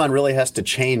think Draymond really has to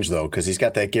change, though, because he's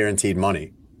got that guaranteed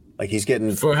money. Like, he's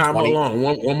getting for how long?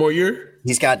 One more year?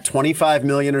 He's got $25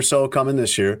 million or so coming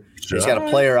this year. Sure. He's got a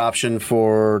player option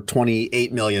for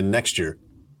 $28 million next year.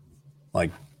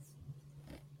 Like,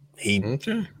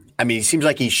 okay. I mean, he seems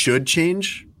like he should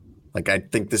change. Like, I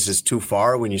think this is too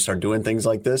far when you start doing things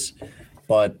like this.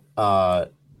 But I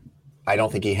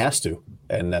don't think he has to,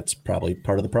 and that's probably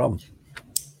part of the problem.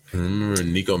 Remember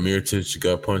Nico Mirotic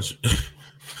got punched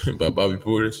by Bobby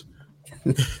Portis?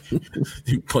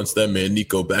 He punched that man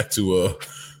Nico back to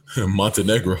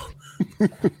Montenegro.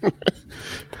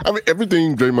 I mean,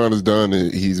 everything Draymond has done,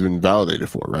 he's been validated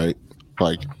for, right?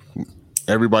 Like,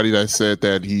 everybody that said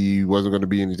that he wasn't going to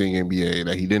be anything NBA,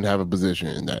 that he didn't have a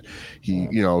position, that he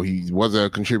wasn't a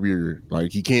contributor,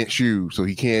 like, he can't shoot, so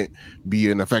he can't be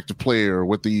an effective player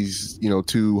with these,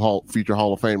 two future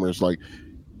Hall of Famers. Like,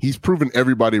 he's proven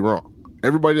everybody wrong.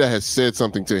 Everybody that has said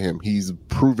something to him, he's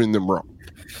proven them wrong.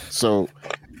 So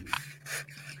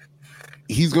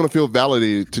he's going to feel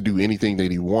validated to do anything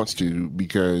that he wants to,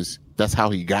 because that's how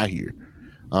he got here.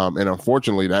 And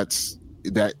unfortunately,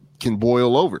 that can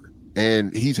boil over.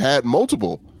 And he's had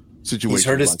multiple situations. He's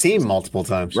hurt his team multiple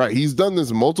times. Right. He's done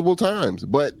this multiple times.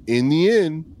 But in the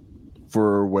end,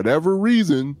 for whatever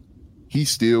reason, he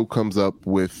still comes up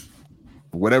with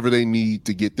whatever they need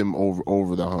to get them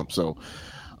over the hump. So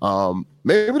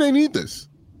maybe they need this.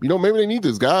 Maybe they need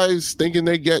this. Guys thinking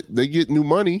they get new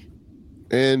money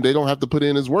and they don't have to put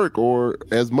in as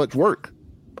much work.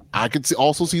 I could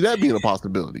also see that being a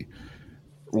possibility,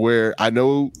 where I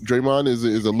know Draymond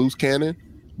is a loose cannon,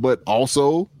 but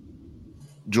also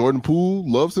Jordan Poole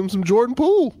loves him some Jordan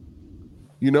Poole.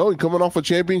 Coming off a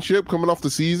championship, coming off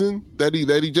the season that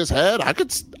he just had, I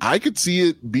could see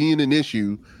it being an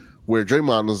issue where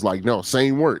Draymond was like, no,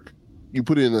 same work. you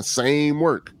put in the same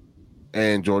work,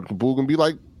 and Jordan Poole can be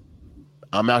like,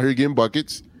 I'm out here getting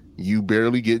buckets. You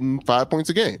barely getting 5 points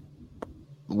a game.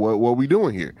 What are we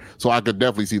doing here? So I could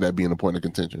definitely see that being a point of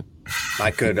contention.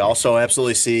 I could also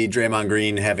absolutely see Draymond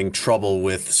Green having trouble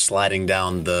with sliding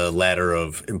down the ladder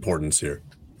of importance here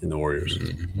in the Warriors.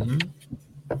 Mm-hmm.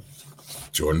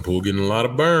 Jordan Poole getting a lot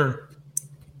of burn.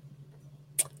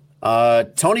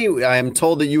 Tony, I am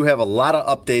told that you have a lot of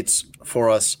updates for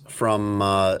us from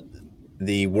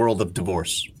the world of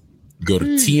divorce. Go to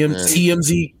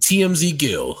TMZ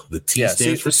Gill. The T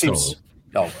stands for Tone.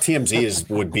 Oh, TMZ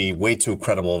would be way too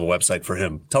credible of a website for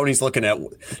him. Tony's looking at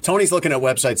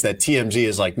websites that TMZ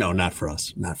is like, no, not for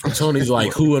us. Not for us. Tony's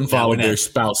like, who unfollowed their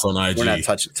spouse on IG? We're not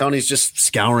touching. Tony's just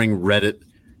scouring Reddit.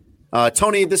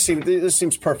 Tony, this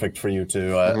seems perfect for you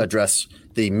to address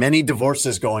the many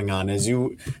divorces going on.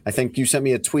 I think you sent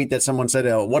me a tweet that someone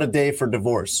said, "What a day for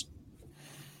divorce."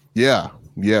 Yeah.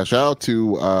 Shout out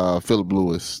to Philip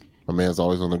Lewis. My man's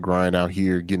always on the grind out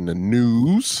here getting the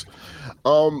news.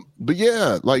 But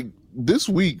yeah, like this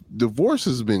week, divorce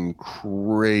has been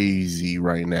crazy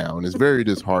right now, and it's very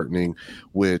disheartening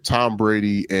with Tom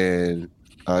Brady and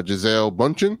Gisele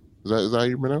Bundchen. Is that how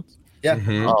you pronounce? Yeah.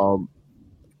 Mm-hmm.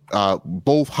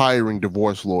 Both hiring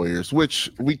divorce lawyers, which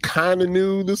we kind of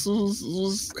knew this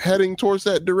was heading towards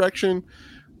that direction,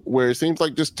 where it seems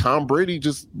like just Tom Brady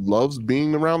just loves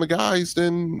being around the guys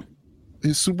than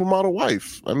his supermodel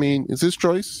wife. I mean, it's his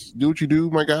choice. Do what you do,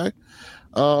 my guy.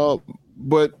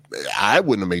 But I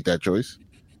wouldn't have made that choice.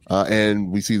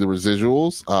 And we see the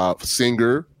residuals.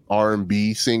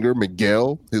 R&B singer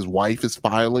Miguel, his wife is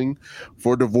filing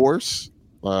for divorce.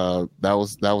 That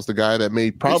was the guy that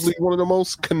made probably one of the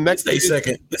most connected.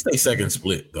 This they second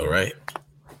split though, right?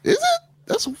 Is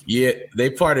it? Yeah. They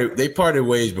parted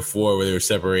ways before where they were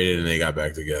separated and they got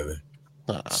back together.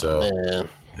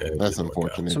 Man, that's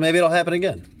unfortunate. So maybe it'll happen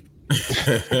again.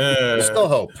 Still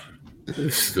hope.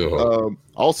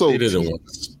 Also,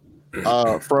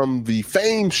 from the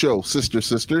fame show Sister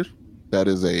Sister, that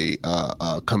is a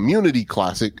community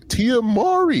classic. Tia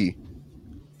Mowry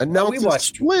announced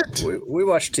split. We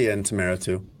watched Tia and Tamara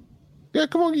too. Yeah,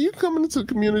 come on, you coming into the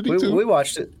community too? We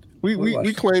watched it.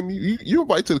 We claim you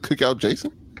invite to the cookout,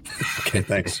 Jason. Okay,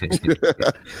 thanks.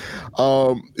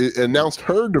 It announced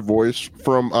her divorce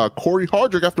from Corey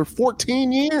Hardrick after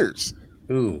 14 years.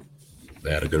 Ooh,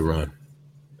 they had a good run.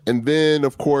 And then,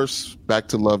 of course, back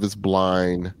to Love is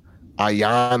Blind.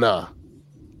 Ayana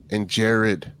and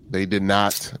Jared, they did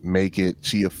not make it.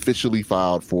 She officially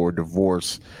filed for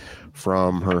divorce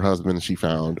from her husband she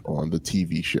found on the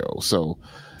TV show. So,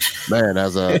 man,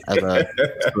 as a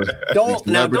don't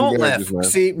laugh. Man.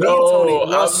 See, me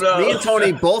and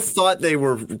Tony both thought they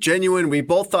were genuine. We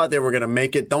both thought they were going to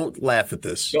make it. Don't laugh at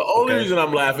this. The only reason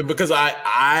I'm laughing because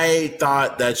I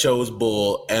thought that show was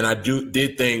bull, and I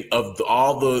did think of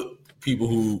all the people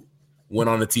who went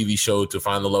on the TV show to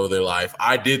find the love of their life.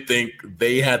 I did think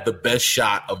they had the best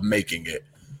shot of making it,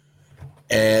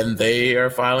 and they are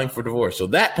filing for divorce. So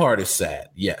that part is sad.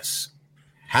 Yes.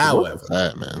 However,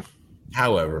 man,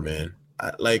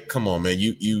 come on, man.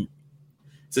 You,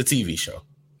 it's a TV show.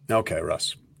 Okay,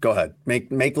 Russ, go ahead.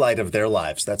 Make light of their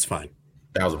lives. That's fine.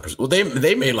 1,000%. Well,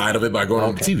 they made light of it by going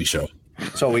on the TV show.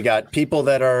 So we got people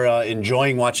that are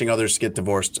enjoying watching others get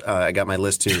divorced. I got my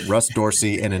list here: Russ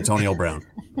Dorsey and Antonio Brown.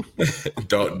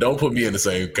 Don't put me in the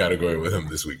same category with him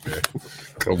this week, man.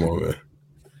 Come on, man.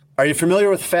 Are you familiar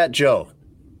with Fat Joe?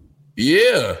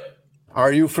 Yeah.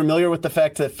 Are you familiar with the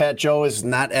fact that Fat Joe is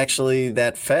not actually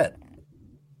that fat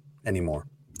anymore?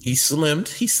 He's Slim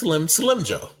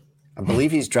Joe. I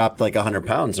believe he's dropped like 100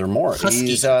 pounds or more.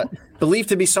 He's believed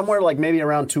to be somewhere like maybe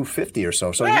around 250 or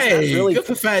so. So he's not really good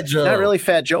for Fat Joe. Not really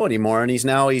Fat Joe anymore. And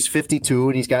he's 52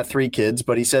 and he's got 3 kids.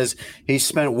 But he says he's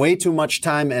spent way too much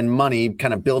time and money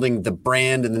kind of building the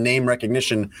brand and the name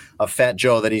recognition of Fat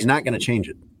Joe that he's not going to change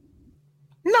it.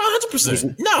 No,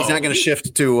 100%. No, he's not going to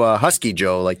shift to Husky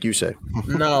Joe like you say.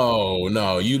 No.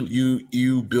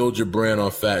 You build your brand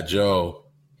on Fat Joe.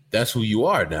 That's who you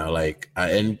are now.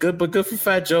 And good for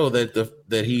Fat Joe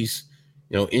that he's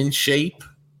in shape,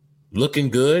 looking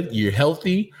good. You're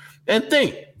healthy, and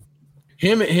think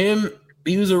him.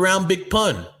 He was around Big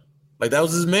Pun, like that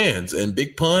was his man's, and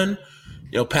Big Pun,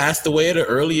 passed away at an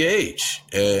early age,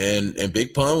 and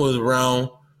Big Pun was around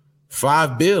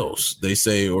 $5 bills, they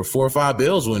say, or $4 or $5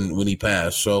 bills when he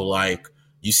passed. So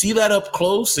you see that up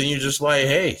close, and you're just like,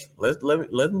 hey, let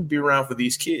me be around for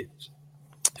these kids.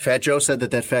 Fat Joe said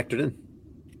that factored in.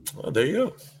 Well, there you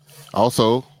go.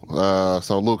 Also,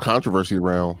 so a little controversy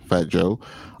around Fat Joe.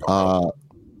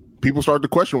 People started to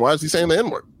question, why is he saying the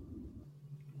N-word?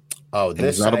 Oh,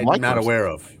 this I'm not aware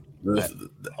of.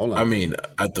 I mean,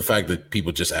 the fact that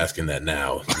people just asking that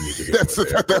now. That's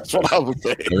what I was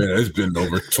saying. I mean, it's been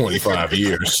over 25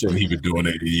 years and he's been doing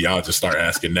it. Y'all just start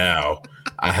asking now.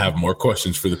 I have more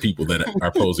questions for the people that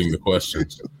are posing the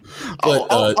questions.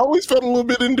 But I always felt a little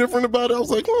bit indifferent about it. I was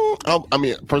like, I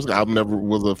mean, personally, I never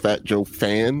was a Fat Joe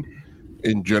fan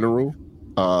in general.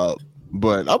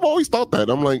 But I've always thought that.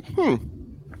 I'm like,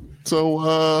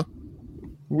 so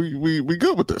we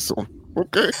good with this one.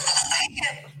 Okay.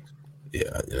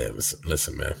 Yeah,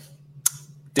 listen, man.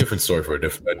 Different story for a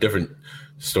different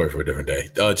story for a different day.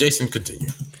 Jason, continue.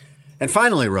 And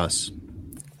finally, Russ,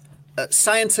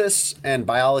 scientists and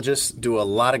biologists do a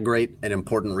lot of great and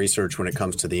important research when it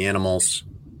comes to the animals.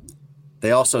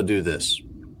 They also do this.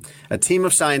 A team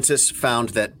of scientists found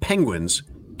that penguins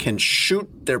can shoot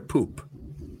their poop,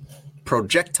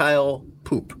 projectile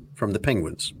poop from the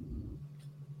penguins.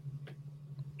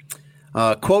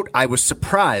 Quote, I was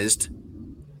surprised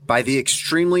by the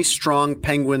extremely strong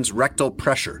penguin's rectal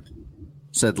pressure,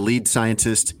 said lead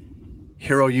scientist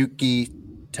Hiroyuki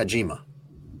Tajima.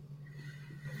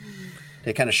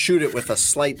 They kind of shoot it with a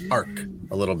slight arc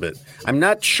a little bit. I'm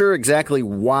not sure exactly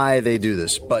why they do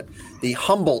this, but the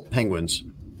Humboldt penguins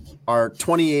are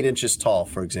 28 inches tall,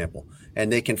 for example,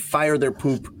 and they can fire their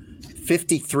poop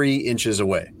 53 inches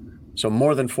away, so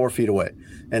more than 4 feet away.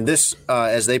 And this,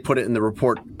 as they put it in the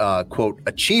report, quote,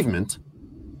 achievement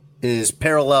is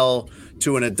parallel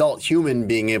to an adult human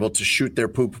being able to shoot their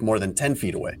poop more than 10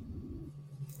 feet away.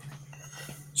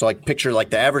 So like picture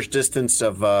like the average distance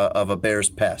of a bear's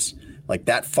pass, like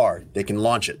that far. They can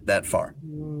launch it that far.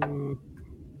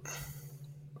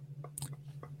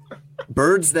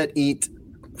 Birds that eat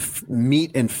meat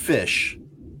and fish,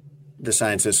 the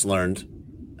scientists learned,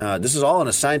 this is all in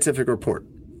a scientific report.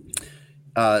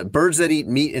 Birds that eat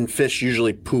meat and fish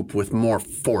usually poop with more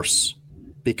force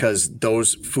because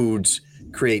those foods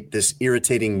create this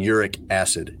irritating uric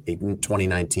acid. A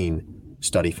 2019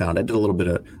 study found. I did a little bit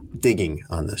of digging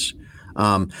on this.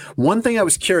 One thing I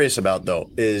was curious about, though,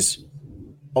 is,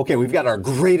 okay, we've got our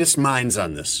greatest minds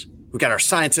on this. We've got our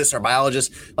scientists, our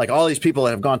biologists, like all these people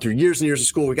that have gone through years and years of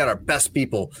school. We've got our best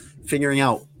people figuring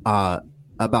out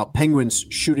about penguins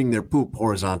shooting their poop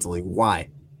horizontally. Why?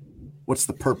 What's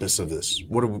the purpose of this?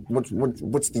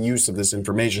 What's the use of this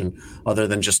information other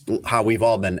than just how we've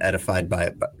all been edified by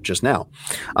it just now?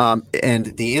 And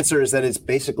the answer is that it's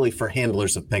basically for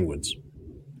handlers of penguins.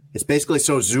 It's basically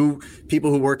so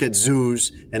people who work at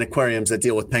zoos and aquariums that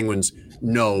deal with penguins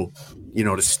know,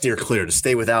 to steer clear, to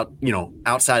stay without,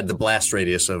 outside the blast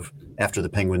radius of after the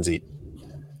penguins eat.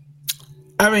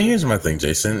 I mean, here's my thing,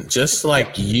 Jason. Just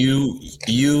like you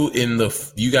guys in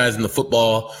the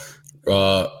football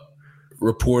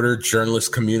reporter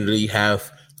journalist community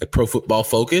have a Pro Football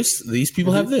Focus, these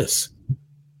people have this.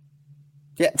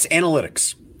 Yeah, it's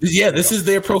analytics. Yeah, this is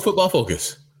their Pro Football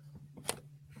Focus.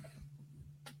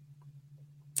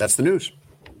 That's the news.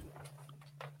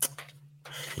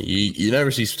 You never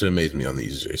cease to amaze me on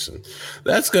these, Jason.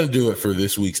 That's going to do it for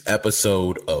this week's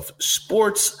episode of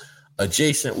Sports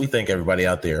Adjacent. We thank everybody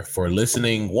out there for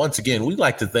listening. Once again, we'd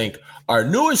like to thank our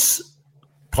newest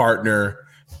partner,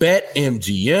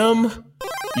 BetMGM.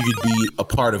 You could be a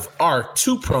part of our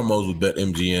 2 promos with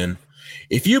BetMGM.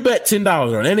 If you bet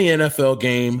 $10 on any NFL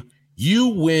game, you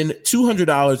win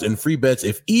 $200 in free bets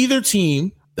if either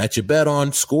team that you bet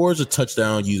on scores a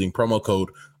touchdown using promo code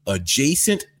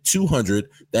ADJACENT200.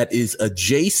 That is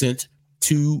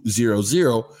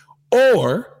ADJACENT200.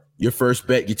 Or your first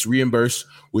bet gets reimbursed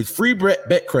with free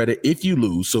bet credit if you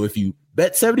lose. So if you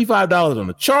bet $75 on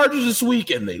the Chargers this week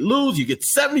and they lose, you get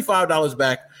 $75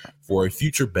 back for a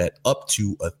future bet up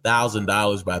to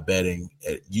 $1,000 by betting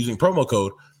using promo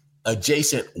code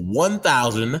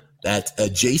ADJACENT1000. That's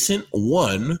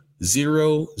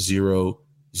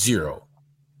ADJACENT1000.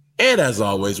 And as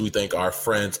always, we thank our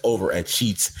friends over at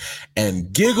Sheets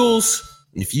and Giggles.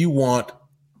 If you want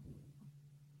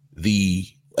the,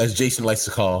 as Jason likes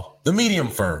to call, the medium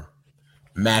firm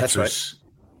mattress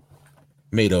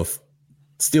made of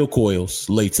steel coils,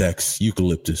 latex,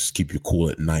 eucalyptus, keep you cool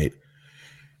at night.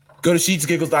 Go to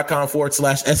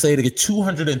sheetsgiggles.com/SA to get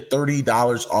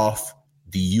 $230 off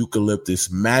the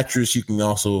eucalyptus mattress. You can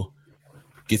also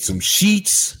get some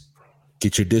sheets,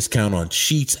 get your discount on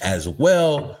sheets as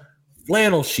well.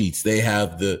 Flannel sheets. They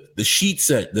have the sheet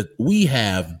set that we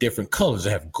have different colors.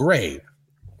 They have gray,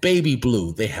 baby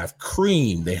blue. They have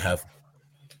cream. They have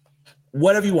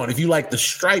whatever you want. If you like the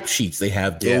striped sheets, they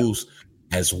have those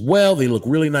as well. They look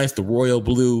really nice. The royal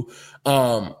blue.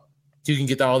 You can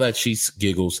get all that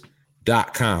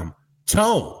sheetsgiggles.com.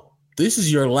 Tone, this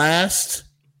is your last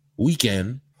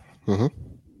weekend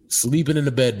sleeping in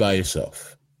the bed by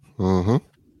yourself.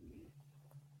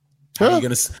 How are you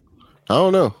gonna? I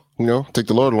don't know. You know, take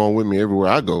the Lord along with me everywhere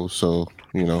I go. So,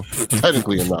 you know,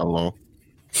 technically I'm not alone.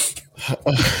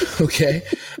 Okay.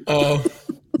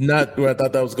 Not where I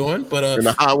thought that was going, but in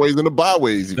the highways and the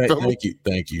byways.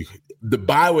 Thank you. The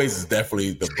byways is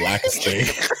definitely the blackest thing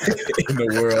in the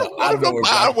world. I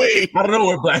don't know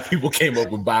where black people came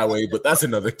up with byway, but that's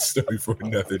another story for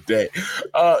another day.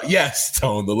 Yes,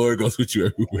 Tone, the Lord goes with you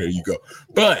everywhere you go.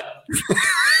 But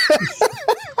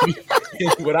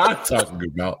what I'm talking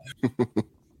about.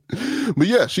 But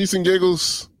yeah, Sheets and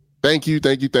Giggles. Thank you.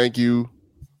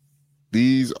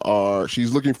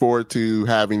 She's looking forward to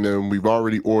having them. We've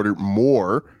already ordered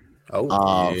more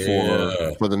for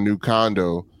the new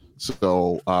condo.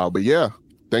 So, but yeah,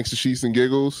 thanks to Sheets and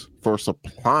Giggles for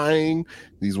supplying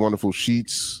these wonderful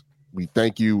sheets. We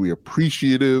thank you. We're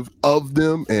appreciative of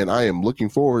them. And I am looking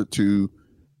forward to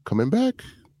coming back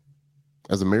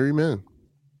as a married man.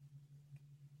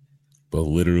 Both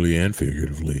literally and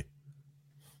figuratively.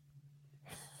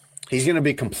 He's going to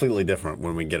be completely different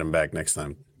when we get him back next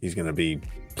time. He's going to be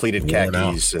pleated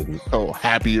khakis and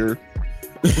happier,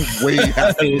 way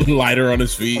happier, lighter on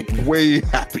his feet, way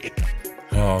happier.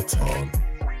 Oh, Tom,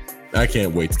 I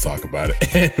can't wait to talk about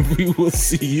it. And we will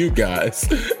see you guys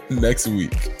next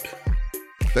week.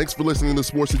 Thanks for listening to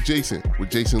Sports Adjacent with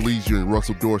Jason Leisure and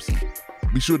Russell Dorsey.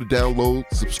 Be sure to download,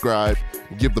 subscribe,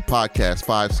 and give the podcast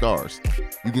 5 stars.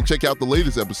 You can check out the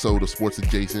latest episode of Sports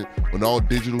Adjacent on all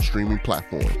digital streaming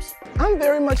platforms. I'm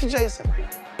very much adjacent.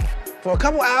 For a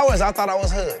couple hours, I thought I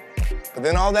was hood. But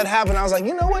then all that happened, I was like,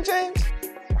 you know what, James?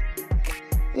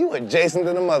 You adjacent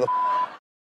to the mother.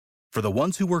 For the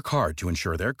ones who work hard to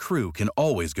ensure their crew can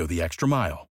always go the extra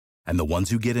mile, and the ones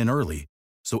who get in early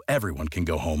so everyone can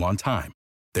go home on time,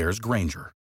 there's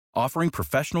Grainger, offering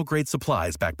professional-grade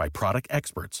supplies backed by product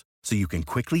experts so you can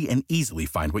quickly and easily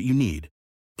find what you need.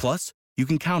 Plus, you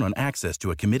can count on access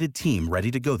to a committed team ready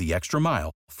to go the extra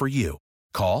mile for you.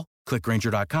 Call, click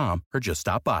Grainger.com, or just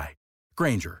stop by.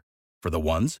 Grainger, for the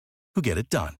ones who get it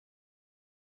done.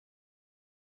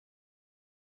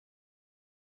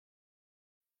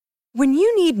 When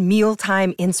you need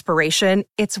mealtime inspiration,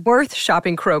 it's worth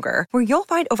shopping Kroger, where you'll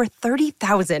find over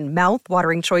 30,000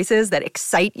 mouth-watering choices that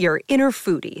excite your inner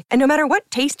foodie. And no matter what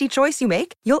tasty choice you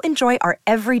make, you'll enjoy our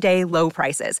everyday low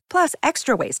prices, plus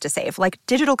extra ways to save, like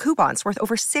digital coupons worth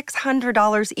over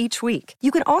 $600 each week.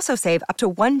 You can also save up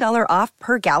to $1 off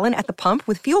per gallon at the pump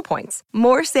with fuel points.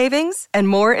 More savings and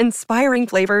more inspiring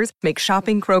flavors make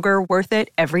shopping Kroger worth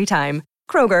it every time.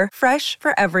 Kroger, fresh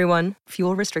for everyone.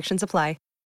 Fuel restrictions apply.